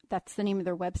 That's the name of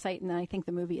their website, and then I think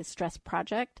the movie is Stress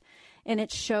Project. And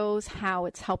it shows how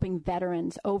it's helping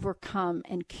veterans overcome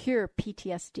and cure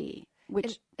PTSD.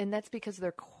 And that's because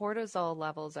their cortisol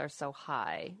levels are so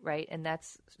high, right? And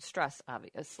that's stress,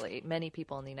 obviously. Many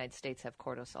people in the United States have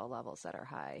cortisol levels that are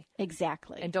high.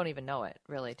 Exactly. And don't even know it,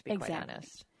 really, to be quite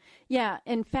honest. Yeah.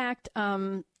 In fact,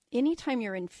 anytime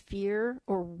you're in fear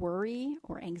or worry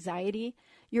or anxiety,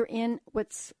 you're in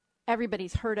what's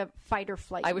everybody's heard of fight or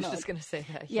flight I was mode. just going to say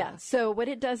that. Yeah. So what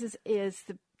it does is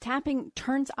the tapping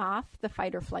turns off the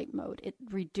fight or flight mode. It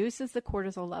reduces the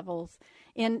cortisol levels.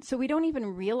 And so we don't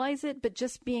even realize it, but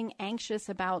just being anxious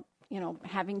about,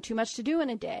 having too much to do in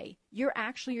a day, your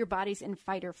body's in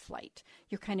fight or flight.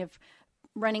 You're kind of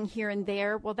running here and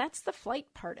there. Well, that's the flight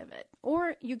part of it.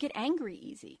 Or you get angry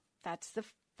easy. That's the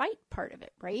fight part of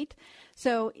it, right?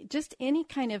 So just any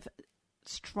kind of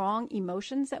strong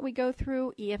emotions that we go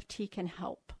through, EFT can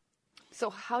help. So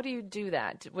how do you do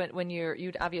that when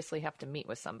you'd obviously have to meet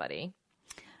with somebody?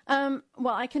 Well,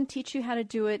 I can teach you how to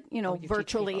do it,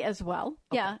 virtually as well.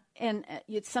 Okay. Yeah. And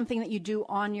it's something that you do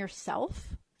on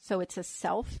yourself. So it's a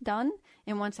self done.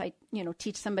 And once I,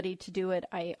 teach somebody to do it,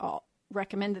 I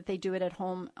recommend that they do it at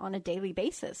home on a daily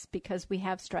basis because we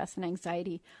have stress and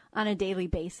anxiety on a daily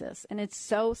basis. And it's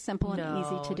so simple and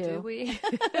easy to do. Do we?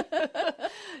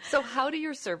 So how do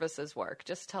your services work?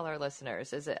 Just tell our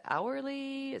listeners. Is it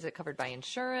hourly? Is it covered by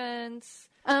insurance?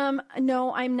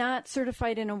 No, I'm not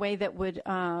certified in a way that would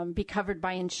be covered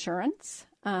by insurance.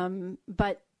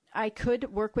 But I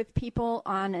could work with people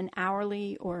on an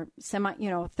hourly or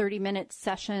 30-minute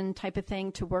session type of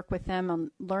thing to work with them on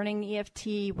learning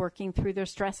EFT, working through their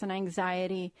stress and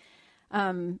anxiety,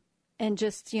 and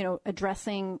just,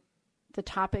 addressing the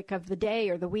topic of the day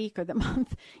or the week or the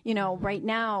month. Right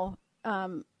now,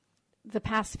 the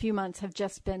past few months have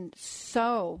just been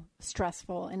so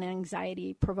stressful and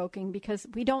anxiety provoking because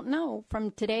we don't know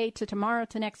from today to tomorrow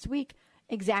to next week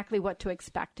exactly what to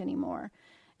expect anymore.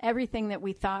 Everything that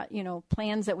we thought,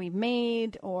 plans that we've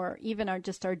made or even our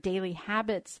daily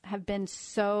habits have been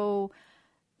so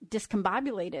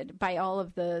discombobulated by all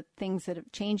of the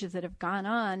changes that have gone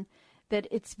on that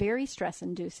it's very stress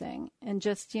inducing. And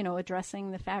just,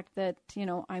 addressing the fact that,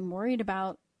 I'm worried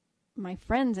about my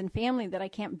friends and family that I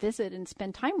can't visit and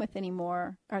spend time with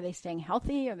anymore. Are they staying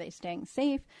healthy? Are they staying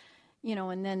safe?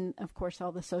 And then, of course,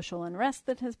 all the social unrest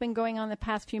that has been going on the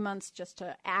past few months just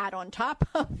to add on top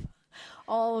of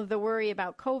all of the worry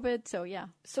about COVID. So, yeah.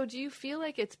 So do you feel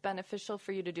like it's beneficial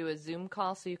for you to do a Zoom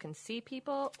call so you can see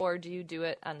people, or do you do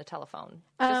it on the telephone?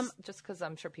 Just because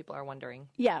I'm sure people are wondering.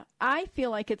 Yeah, I feel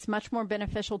like it's much more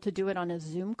beneficial to do it on a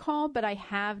Zoom call, but I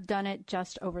have done it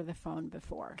just over the phone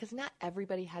before. Because not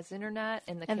everybody has internet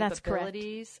and the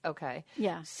capabilities. That's correct. Okay.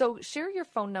 Yeah. So share your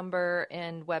phone number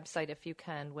and website if you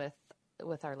can with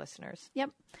our listeners.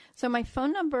 Yep. So my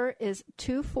phone number is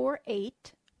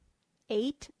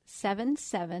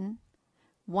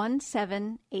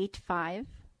 248-877-1785.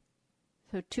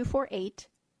 So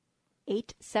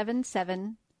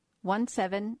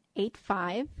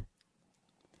 248-877-1785.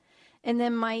 And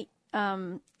then my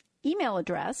email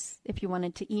address, if you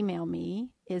wanted to email me,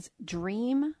 is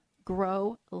dreamgrowlive,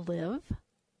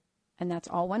 and that's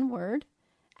all one word,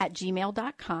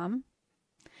 @gmail.com.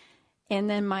 And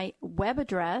then my web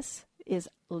address is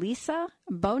Lisa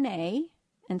Bonet.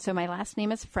 And so my last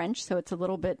name is French, so it's a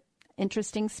little bit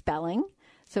interesting spelling.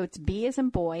 So it's B as in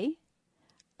boy,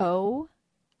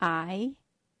 O-I,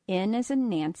 N as in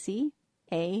Nancy,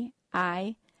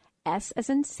 A-I-S as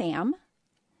in Sam,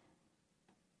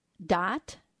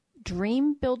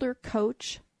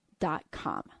 .dreambuildercoach.com.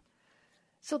 drwwood.com.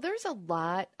 So there's a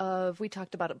lot of, we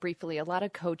talked about it briefly, a lot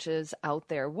of coaches out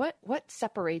there. What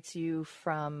separates you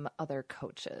from other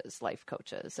coaches, life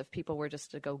coaches, if people were just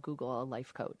to go Google a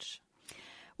life coach?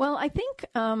 Well, I think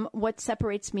what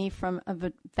separates me from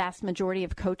a vast majority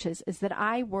of coaches is that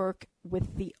I work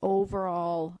with the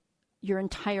overall, your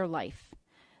entire life.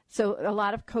 So a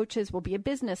lot of coaches will be a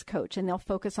business coach, and they'll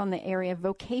focus on the area of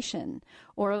vocation,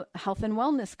 or a health and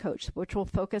wellness coach, which will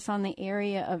focus on the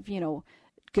area of,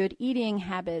 good eating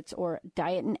habits or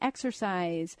diet and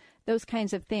exercise, those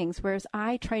kinds of things. Whereas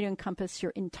I try to encompass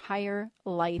your entire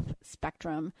life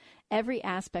spectrum. Every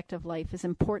aspect of life is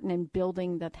important in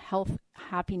building that health,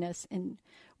 happiness, and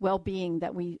well-being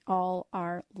that we all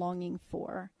are longing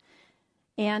for.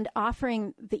 And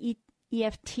offering the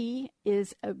EFT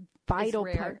is a vital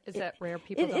part. Is that rare?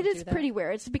 People don't it is do that? pretty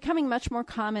rare. It's becoming much more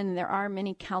common. There are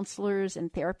many counselors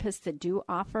and therapists that do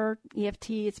offer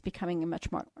EFT. It's becoming a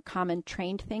much more common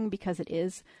trained thing because it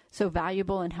is so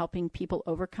valuable in helping people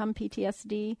overcome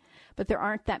PTSD. But there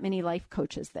aren't that many life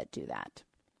coaches that do that.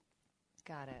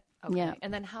 Got it. Okay. Yeah.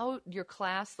 And then how your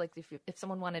class, like if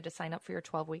someone wanted to sign up for your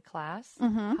 12-week class,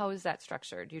 Mhm. how is that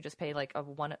structured? You just pay like a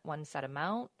one set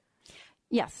amount?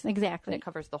 Yes, exactly. And it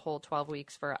covers the whole 12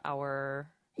 weeks for an hour?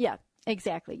 Yeah,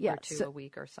 exactly. Yeah. Or two a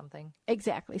week or something?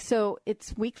 Exactly. So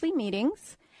it's weekly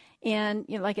meetings. And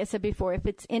like I said before, if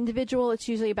it's individual, it's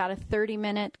usually about a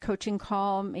 30-minute coaching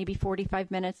call, maybe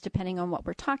 45 minutes, depending on what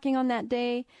we're talking on that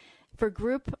day. For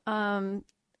group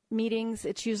meetings,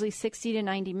 it's usually 60 to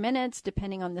 90 minutes,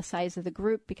 depending on the size of the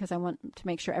group, because I want to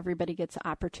make sure everybody gets the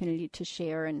opportunity to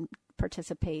share and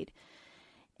participate.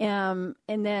 And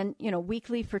then,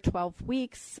 weekly for 12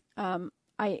 weeks,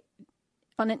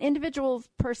 on an individual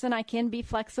person, I can be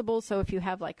flexible. So if you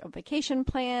have like a vacation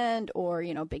planned or,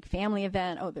 big family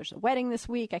event, there's a wedding this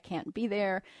week, I can't be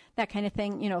there, that kind of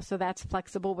thing, so that's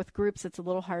flexible. With groups, it's a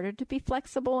little harder to be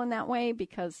flexible in that way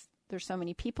because there's so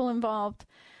many people involved.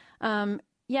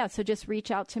 So just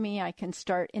reach out to me. I can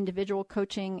start individual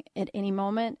coaching at any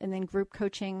moment, and then group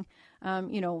coaching.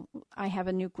 I have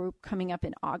a new group coming up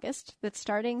in August that's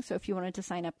starting. So if you wanted to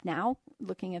sign up now,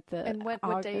 looking at the And what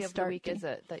day of the week is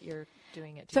it that you're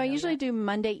doing it? So I usually do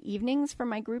Monday evenings for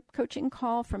my group coaching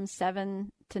call from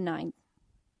 7 to 9.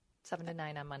 7 to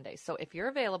 9 on Monday. So if you're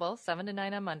available, 7 to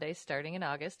 9 on Monday, starting in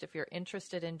August, if you're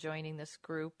interested in joining this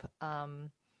group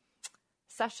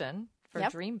session for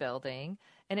dream building,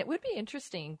 and it would be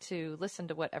interesting to listen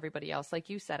to what everybody else, like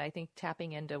you said, I think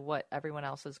tapping into what everyone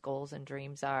else's goals and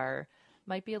dreams are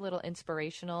might be a little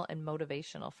inspirational and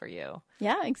motivational for you.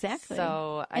 Yeah, exactly.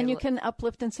 So you can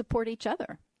uplift and support each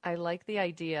other. I like the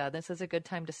idea. This is a good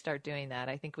time to start doing that.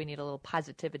 I think we need a little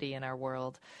positivity in our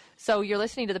world. So you're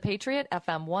listening to The Patriot,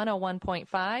 FM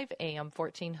 101.5, AM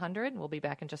 1400. We'll be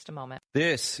back in just a moment.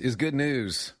 This is good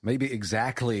news, maybe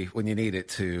exactly when you need it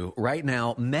to. Right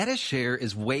now, Medi-Share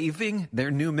is waiving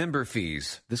their new member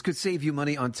fees. This could save you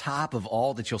money on top of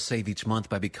all that you'll save each month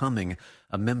by becoming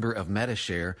a member of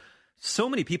Medi-Share. So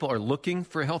many people are looking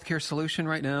for a healthcare solution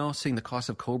right now, seeing the cost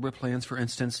of COBRA plans, for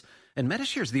instance. And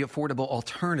Medi-Share is the affordable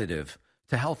alternative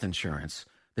to health insurance.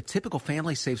 The typical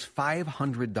family saves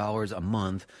 $500 a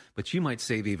month, but you might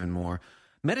save even more.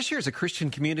 Medi-Share is a Christian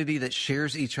community that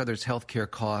shares each other's healthcare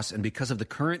costs, and because of the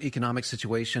current economic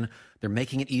situation, they're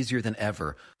making it easier than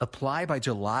ever. Apply by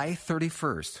July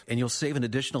 31st, and you'll save an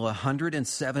additional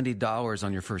 $170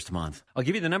 on your first month. I'll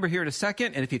give you the number here in a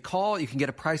second, and if you call, you can get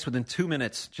a price within 2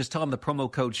 minutes. Just tell them the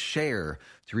promo code SHARE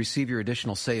to receive your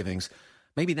additional savings.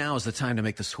 Maybe now is the time to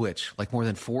make the switch, like more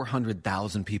than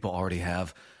 400,000 people already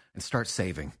have, and start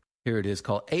saving. Here it is,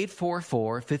 called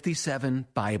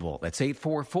 844-57-BIBLE. That's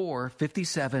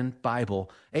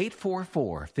 844-57-BIBLE,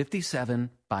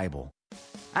 844-57-BIBLE.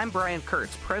 I'm Brian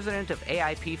Kurtz, president of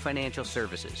AIP Financial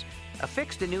Services. A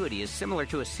fixed annuity is similar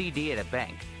to a CD at a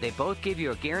bank. They both give you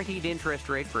a guaranteed interest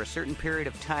rate for a certain period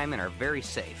of time and are very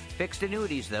safe. Fixed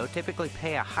annuities, though, typically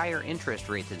pay a higher interest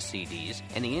rate than CDs,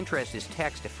 and the interest is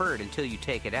tax-deferred until you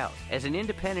take it out. As an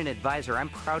independent advisor, I'm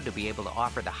proud to be able to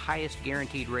offer the highest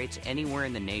guaranteed rates anywhere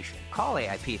in the nation. Call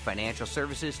AIP Financial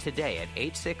Services today at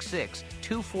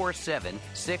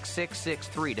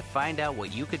 866-247-6663 to find out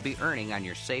what you could be earning on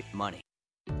your safe money.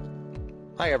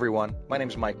 Hi, everyone. My name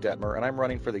is Mike Detmer, and I'm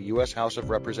running for the U.S. House of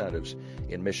Representatives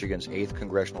in Michigan's 8th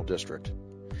Congressional District.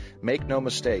 Make no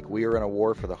mistake, we are in a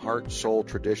war for the heart, soul,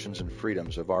 traditions, and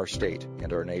freedoms of our state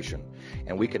and our nation,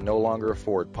 and we can no longer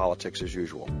afford politics as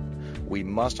usual. We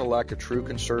must elect a true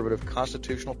conservative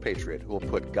constitutional patriot who will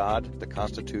put God, the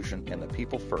Constitution, and the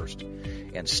people first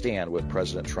and stand with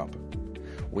President Trump.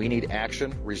 We need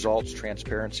action, results,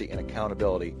 transparency, and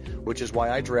accountability, which is why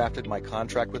I drafted my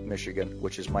contract with Michigan,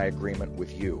 which is my agreement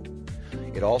with you.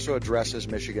 It also addresses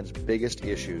Michigan's biggest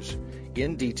issues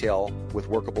in detail with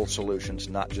workable solutions,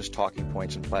 not just talking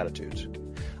points and platitudes.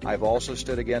 I've also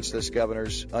stood against this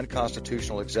governor's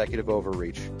unconstitutional executive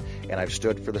overreach, and I've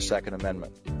stood for the Second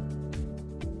Amendment.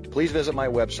 Please visit my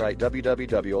website,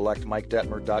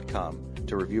 www.electmikedetmer.com,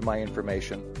 to review my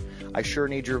information. I sure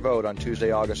need your vote on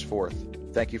Tuesday, August 4th.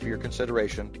 Thank you for your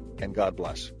consideration, and God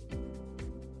bless.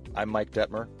 I'm Mike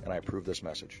Detmer, and I approve this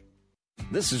message.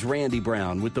 This is Randy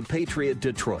Brown with the Patriot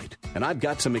Detroit, and I've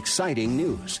got some exciting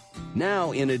news.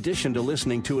 Now, in addition to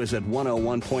listening to us at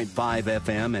 101.5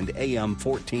 FM and AM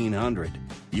 1400,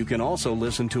 you can also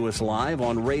listen to us live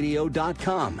on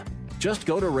radio.com. Just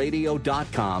go to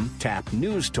radio.com, tap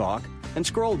News Talk, and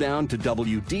scroll down to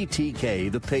WDTK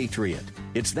The Patriot.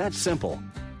 It's that simple.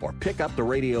 Or pick up the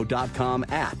radio.com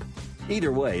app.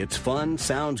 Either way, it's fun,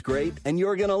 sounds great, and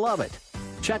you're going to love it.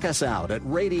 Check us out at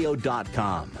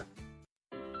radio.com.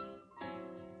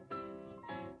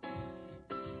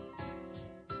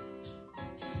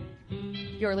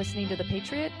 You're listening to The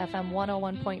Patriot, FM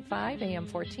 101.5, AM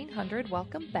 1400.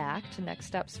 Welcome back to Next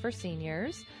Steps for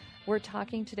Seniors. We're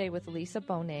talking today with Lisa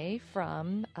Bonet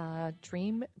from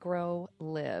Dream, Grow,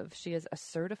 Live. She is a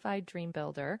certified dream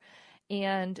builder.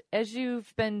 And as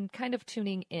you've been kind of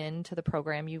tuning in to the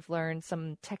program, you've learned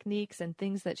some techniques and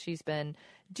things that she's been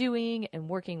doing and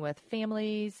working with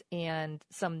families and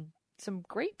some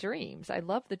great dreams. I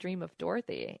love the dream of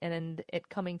Dorothy, and it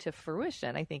coming to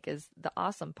fruition, I think, is the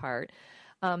awesome part.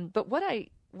 But what I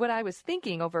was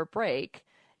thinking over break,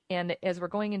 and as we're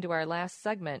going into our last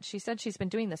segment, she said she's been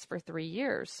doing this for 3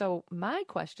 years. So my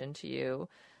question to you,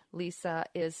 Lisa,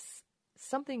 is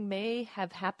something may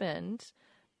have happened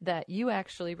that you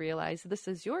actually realize this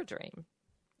is your dream.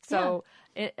 So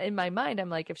in my mind,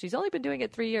 I'm like, if she's only been doing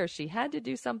it 3 years, she had to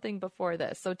do something before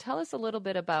this. So tell us a little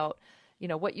bit about,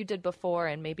 what you did before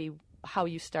and maybe how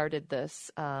you started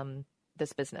this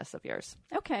this business of yours.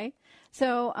 Okay.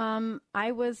 So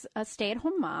I was a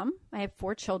stay-at-home mom. I have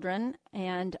 4 children.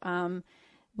 And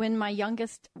when my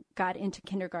youngest got into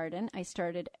kindergarten, I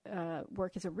started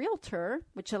work as a realtor,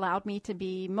 which allowed me to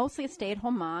be mostly a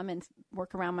stay-at-home mom and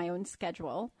work around my own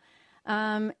schedule.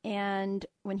 And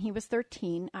when he was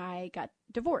 13, I got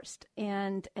divorced.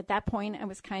 And at that point, I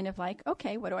was kind of like,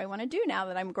 okay, what do I want to do now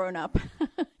that I'm grown up?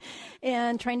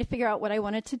 And trying to figure out what I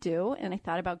wanted to do. And I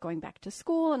thought about going back to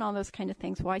school and all those kind of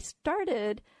things. Well, I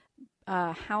started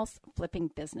a house flipping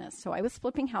business. So I was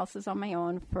flipping houses on my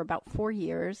own for about 4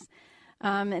 years.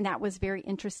 And that was very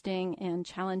interesting and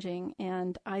challenging.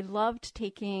 And I loved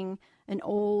taking an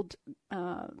old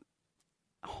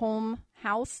home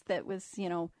house that was,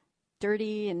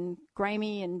 dirty and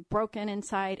grimy and broken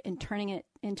inside and turning it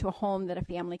into a home that a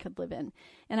family could live in.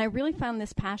 And I really found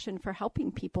this passion for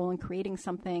helping people and creating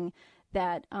something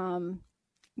that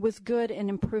was good in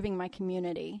improving my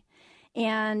community.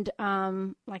 And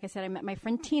like I said, I met my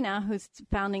friend Tina, who's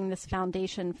founding this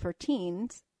foundation for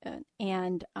teens.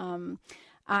 And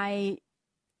I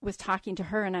was talking to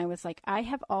her and I was like, I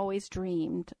have always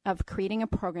dreamed of creating a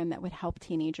program that would help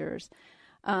teenagers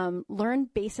learn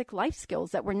basic life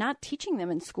skills that we're not teaching them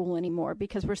in school anymore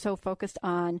because we're so focused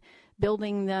on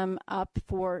building them up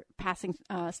for passing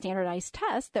standardized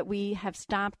tests that we have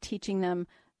stopped teaching them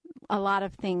a lot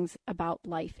of things about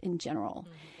life in general.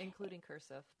 Including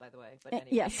cursive, by the way. But anyway.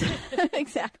 Yes,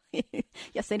 exactly.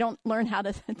 Yes, they don't learn how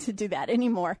to do that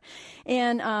anymore.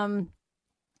 And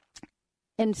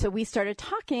so we started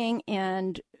talking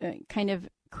and kind of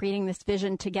creating this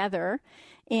vision together.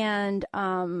 And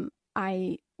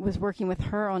I was working with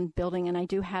her on building, and I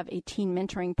do have a teen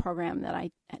mentoring program that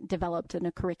I developed and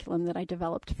a curriculum that I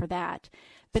developed for that.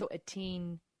 But, so a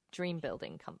teen dream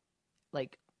building,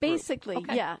 basically,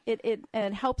 okay. Yeah.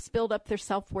 It helps build up their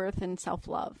self-worth and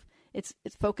self-love. It's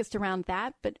focused around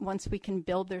that, but once we can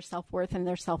build their self-worth and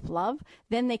their self-love,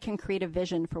 then they can create a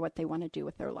vision for what they want to do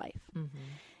with their life.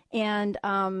 Mm-hmm. And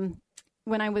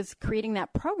when I was creating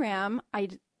that program, I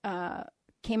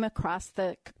came across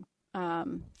the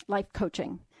life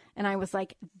coaching. And I was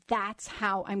like, that's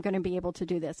how I'm going to be able to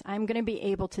do this. I'm going to be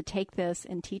able to take this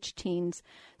and teach teens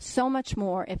so much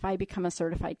more if I become a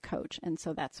certified coach. And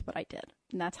so that's what I did.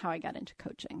 And that's how I got into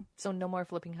coaching. So no more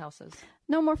flipping houses.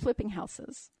 No more flipping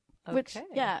houses. Okay. Which,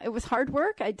 it was hard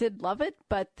work. I did love it,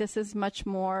 but this is much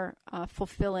more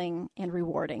fulfilling and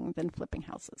rewarding than flipping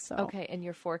houses. So. Okay, and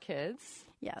your 4 kids?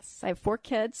 Yes, I have 4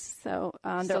 kids. So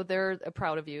they're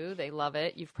proud of you. They love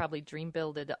it. You've probably dream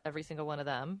builded every single one of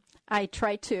them. I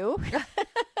try to.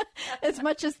 as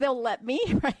much as they'll let me,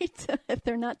 right? If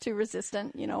they're not too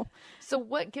resistant, So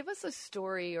give us a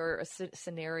story or a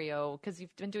scenario, because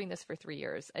you've been doing this for 3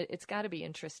 years. It's got to be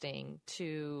interesting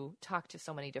to talk to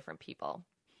so many different people.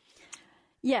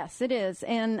 Yes, it is.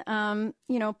 And,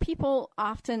 people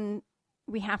often,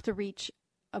 we have to reach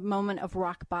a moment of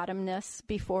rock bottomness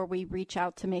before we reach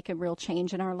out to make a real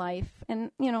change in our life.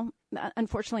 And,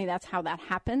 unfortunately, that's how that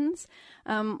happens.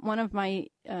 One of my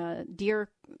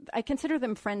I consider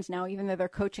them friends now, even though they're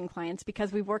coaching clients,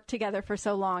 because we've worked together for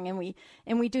so long and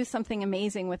we do something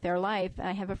amazing with their life.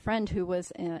 I have a friend who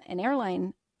was an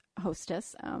airline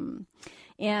hostess.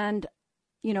 And,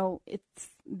 it's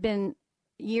been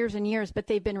years and years, but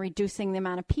they've been reducing the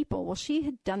amount of people. Well, she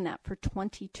had done that for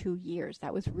 22 years.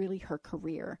 That was really her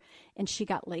career, and she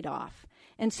got laid off.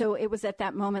 And so it was at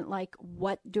that moment, like,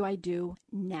 what do I do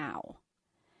now?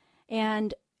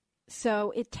 And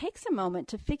so it takes a moment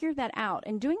to figure that out,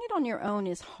 and doing it on your own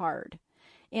is hard.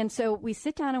 And so we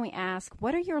sit down and we ask,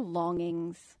 what are your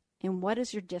longings and what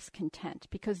is your discontent?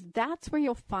 Because that's where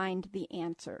you'll find the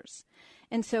answers.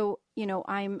 And so,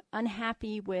 I'm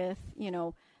unhappy with,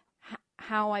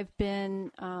 how I've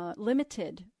been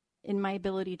limited in my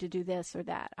ability to do this or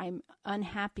that. I'm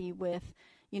unhappy with,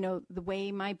 the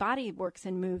way my body works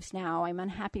and moves now. I'm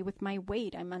unhappy with my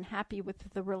weight. I'm unhappy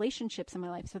with the relationships in my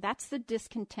life. So that's the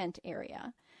discontent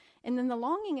area. And then the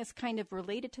longing is kind of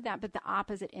related to that, but the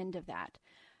opposite end of that.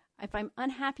 If I'm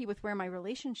unhappy with where my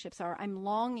relationships are, I'm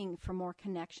longing for more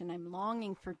connection. I'm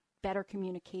longing for better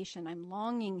communication. I'm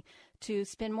longing to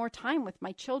spend more time with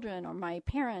my children or my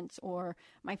parents or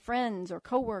my friends or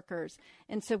coworkers.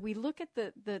 And so we look at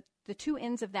the two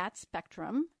ends of that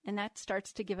spectrum, and that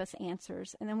starts to give us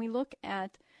answers. And then we look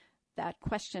at that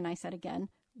question I said again,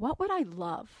 what would I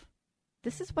love?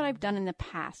 This is what I've done in the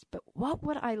past, but what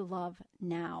would I love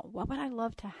now? What would I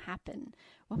love to happen?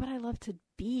 What would I love to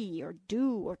be or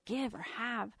do or give or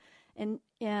have?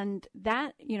 And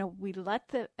that, we let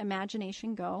the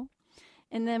imagination go.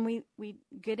 And then we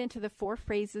get into the 4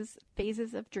 phases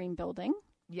of dream building.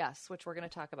 Yes, which we're going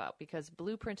to talk about, because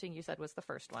blueprinting, you said, was the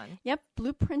first one. Yep.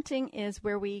 Blueprinting is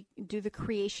where we do the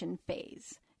creation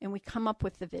phase and we come up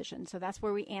with the vision. So that's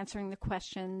where we're answering the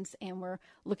questions and we're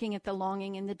looking at the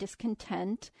longing and the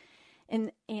discontent.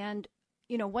 And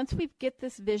once we get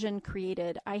this vision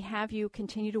created, I have you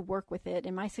continue to work with it.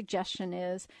 And my suggestion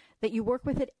is that you work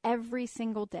with it every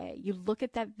single day. You look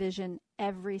at that vision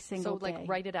every single day. So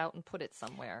write it out and put it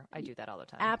somewhere. I do that all the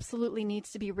time. Absolutely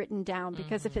needs to be written down,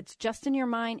 because if it's just in your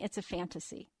mind, it's a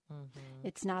fantasy.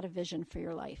 It's not a vision for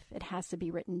your life. It has to be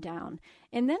written down.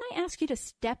 And then I ask you to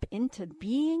step into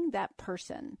being that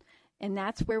person. And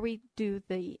that's where we do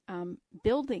the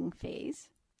building phase.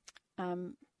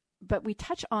 But we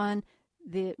touch on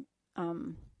the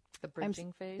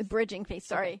bridging phase? The bridging phase,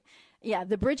 sorry. Okay. Yeah,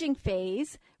 the bridging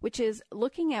phase, which is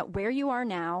looking at where you are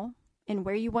now and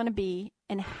where you want to be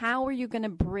and how are you going to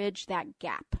bridge that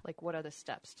gap. Like, what are the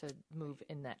steps to move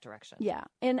in that direction? Yeah,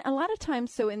 and a lot of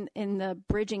times, so in the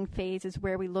bridging phase is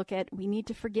where we look at, we need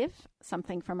to forgive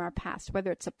something from our past,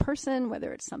 whether it's a person,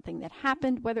 whether it's something that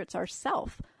happened, whether it's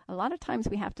ourself. A lot of times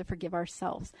we have to forgive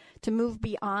ourselves to move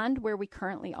beyond where we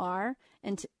currently are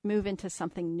and to move into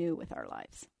something new with our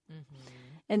lives.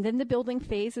 And then the building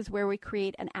phase is where we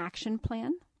create an action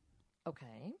plan.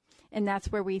 Okay. And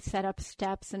that's where we set up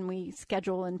steps and we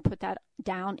schedule and put that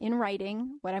down in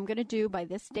writing, what I'm going to do by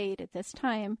this date at this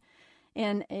time.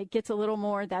 And it gets a little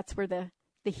more, that's where the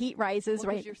heat rises,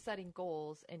 right? Because you're setting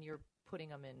goals and you're putting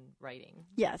them in writing.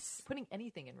 Yes. Putting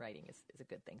anything in writing is a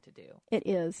good thing to do. It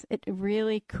is. It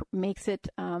really makes it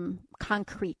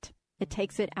concrete. It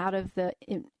takes it out of the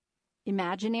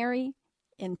imaginary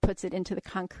and puts it into the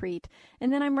concrete.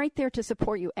 And then I'm right there to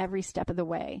support you every step of the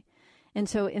way. And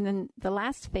so, and then the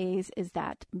last phase is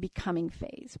that becoming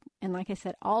phase. And like I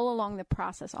said, all along the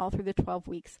process, all through the 12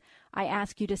 weeks, I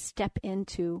ask you to step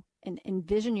into and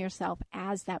envision yourself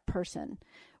as that person.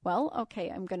 Well, okay,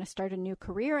 I'm going to start a new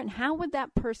career. And how would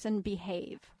that person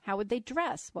behave? How would they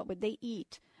dress? What would they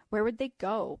eat? Where would they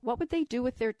go? What would they do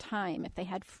with their time if they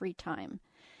had free time?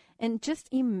 And just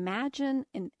imagine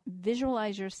and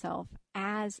visualize yourself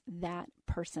as that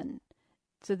person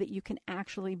so that you can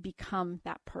actually become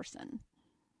that person.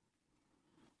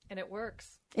 And it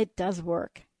works. It does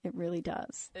work. It really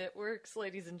does. It works,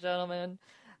 ladies and gentlemen.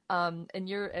 And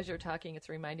as you're talking, it's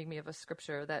reminding me of a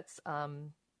scripture that's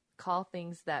call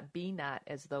things that be not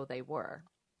as though they were.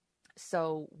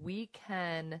 So we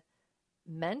can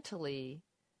mentally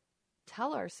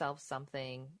tell ourselves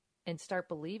something and start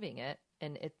believing it.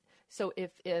 And so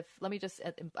if let me just,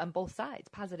 on both sides,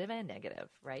 positive and negative,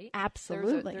 right?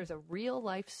 Absolutely. There's a real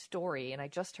life story, and I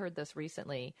just heard this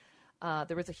recently,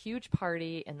 there was a huge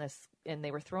party and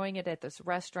they were throwing it at this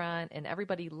restaurant, and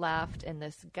everybody left. And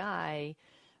this guy,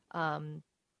 I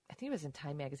think it was in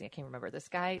Time magazine, I can't remember. This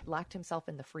guy locked himself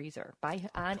in the freezer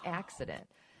on accident,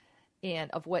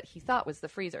 and of what he thought was the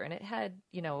freezer, and it had,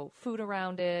 food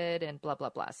around it and blah blah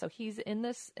blah. So he's in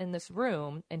this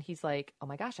room, and he's like, "Oh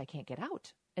my gosh, I can't get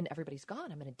out, and everybody's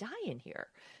gone. I'm going to die in here."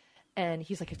 And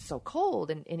he's like, "It's so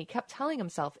cold," and he kept telling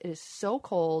himself, "It is so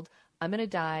cold. I'm going to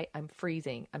die. I'm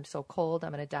freezing. I'm so cold.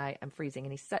 I'm going to die. I'm freezing."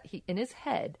 And he in his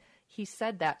head, he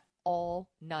said that all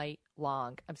night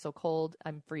long. "I'm so cold.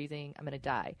 I'm freezing. I'm going to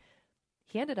die."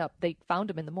 He ended up, they found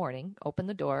him in the morning, opened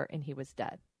the door, and he was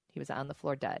dead. He was on the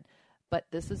floor dead. But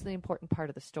this is the important part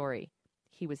of the story.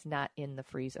 He was not in the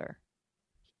freezer.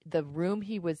 The room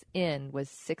he was in was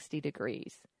 60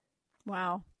 degrees.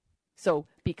 Wow. So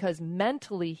because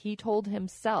mentally he told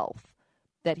himself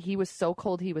that he was so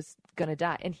cold he was going to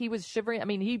die. And he was shivering. I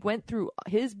mean,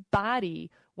 his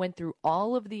body went through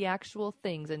all of the actual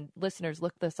things. And listeners,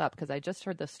 look this up, because I just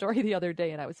heard the story the other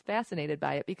day and I was fascinated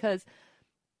by it, because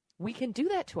we can do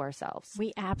that to ourselves.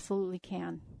 We absolutely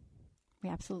can. We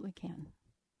absolutely can.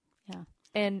 Yeah.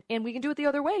 And we can do it the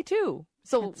other way too.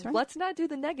 So That's right. Let's not do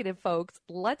the negative, folks.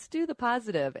 Let's do the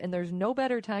positive. And there's no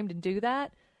better time to do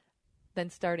that than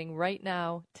starting right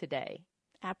now, today.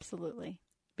 Absolutely.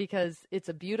 Because it's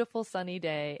a beautiful sunny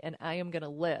day, and I am going to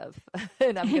live,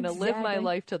 and I'm going to live my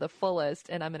life to the fullest,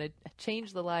 and I'm going to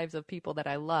change the lives of people that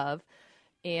I love,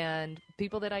 and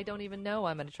people that I don't even know,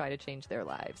 I'm going to try to change their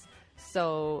lives.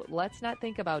 So let's not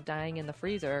think about dying in the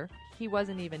freezer. He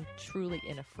wasn't even truly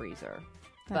in a freezer.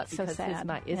 That's but because so sad. his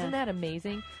mind, isn't Yeah. that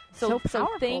amazing? So So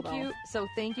powerful, thank though. you. So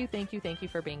thank you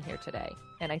for being here today.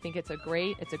 And I think it's a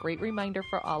great reminder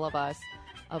for all of us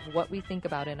of what we think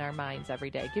about in our minds every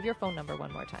day. Give your phone number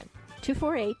one more time.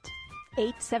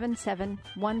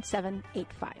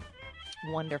 248-877-1785.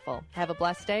 Wonderful. Have a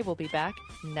blessed day. We'll be back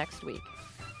next week.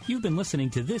 You've been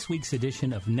listening to this week's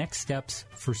edition of Next Steps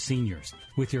for Seniors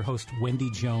with your host,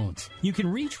 Wendy Jones. You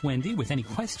can reach Wendy with any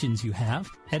questions you have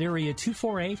at area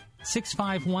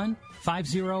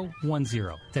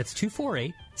 248-651-5010. That's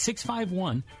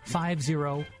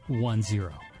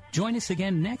 248-651-5010. Join us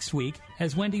again next week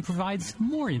as Wendy provides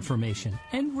more information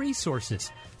and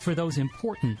resources for those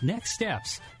important next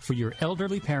steps for your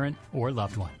elderly parent or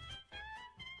loved one.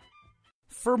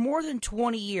 For more than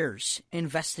 20 years,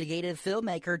 investigative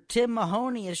filmmaker Tim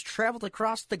Mahoney has traveled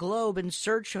across the globe in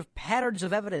search of patterns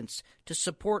of evidence to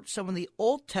support some of the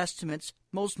Old Testament's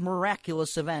most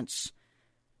miraculous events.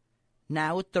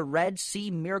 Now with the Red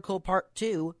Sea Miracle Part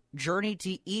 2, Journey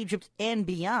to Egypt and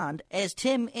Beyond, as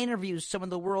Tim interviews some of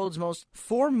the world's most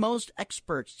foremost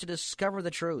experts to discover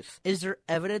the truth. Is there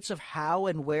evidence of how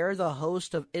and where the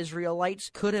host of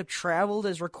Israelites could have traveled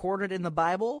as recorded in the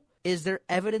Bible? Is there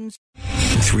evidence?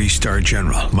 3-star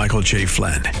General Michael J.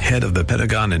 Flynn, head of the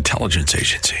Pentagon Intelligence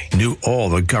Agency, knew all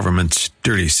the government's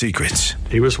dirty secrets.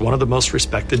 He was one of the most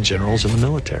respected generals in the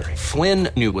military. Flynn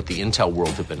knew what the intel world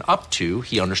had been up to.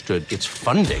 He understood its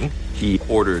funding. He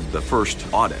ordered the first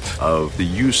audit of the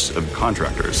use of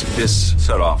contractors. This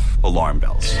set off alarm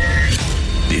bells.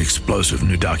 The explosive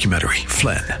new documentary,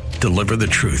 Flynn, Deliver the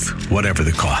Truth, Whatever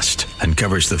the Cost,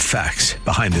 uncovers the facts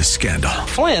behind this scandal.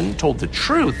 Flynn told the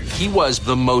truth. He was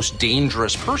the most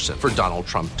dangerous person for Donald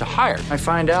Trump to hire. I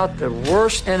find out the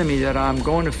worst enemy that I'm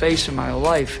going to face in my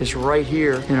life is right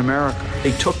here in America.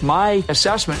 They took my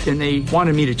assessment and they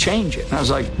wanted me to change it. And I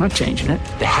was like, I'm not changing it.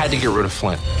 They had to get rid of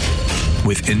Flynn.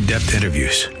 With in-depth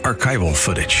interviews, archival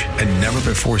footage, and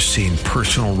never-before-seen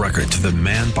personal records of the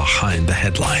man behind the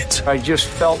headlines. I just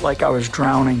felt like I was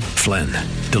drowning. Flynn,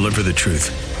 Deliver the Truth,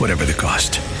 Whatever the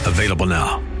Cost. Available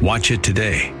now. Watch it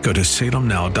today. Go to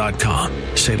salemnow.com.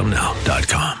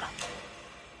 salemnow.com.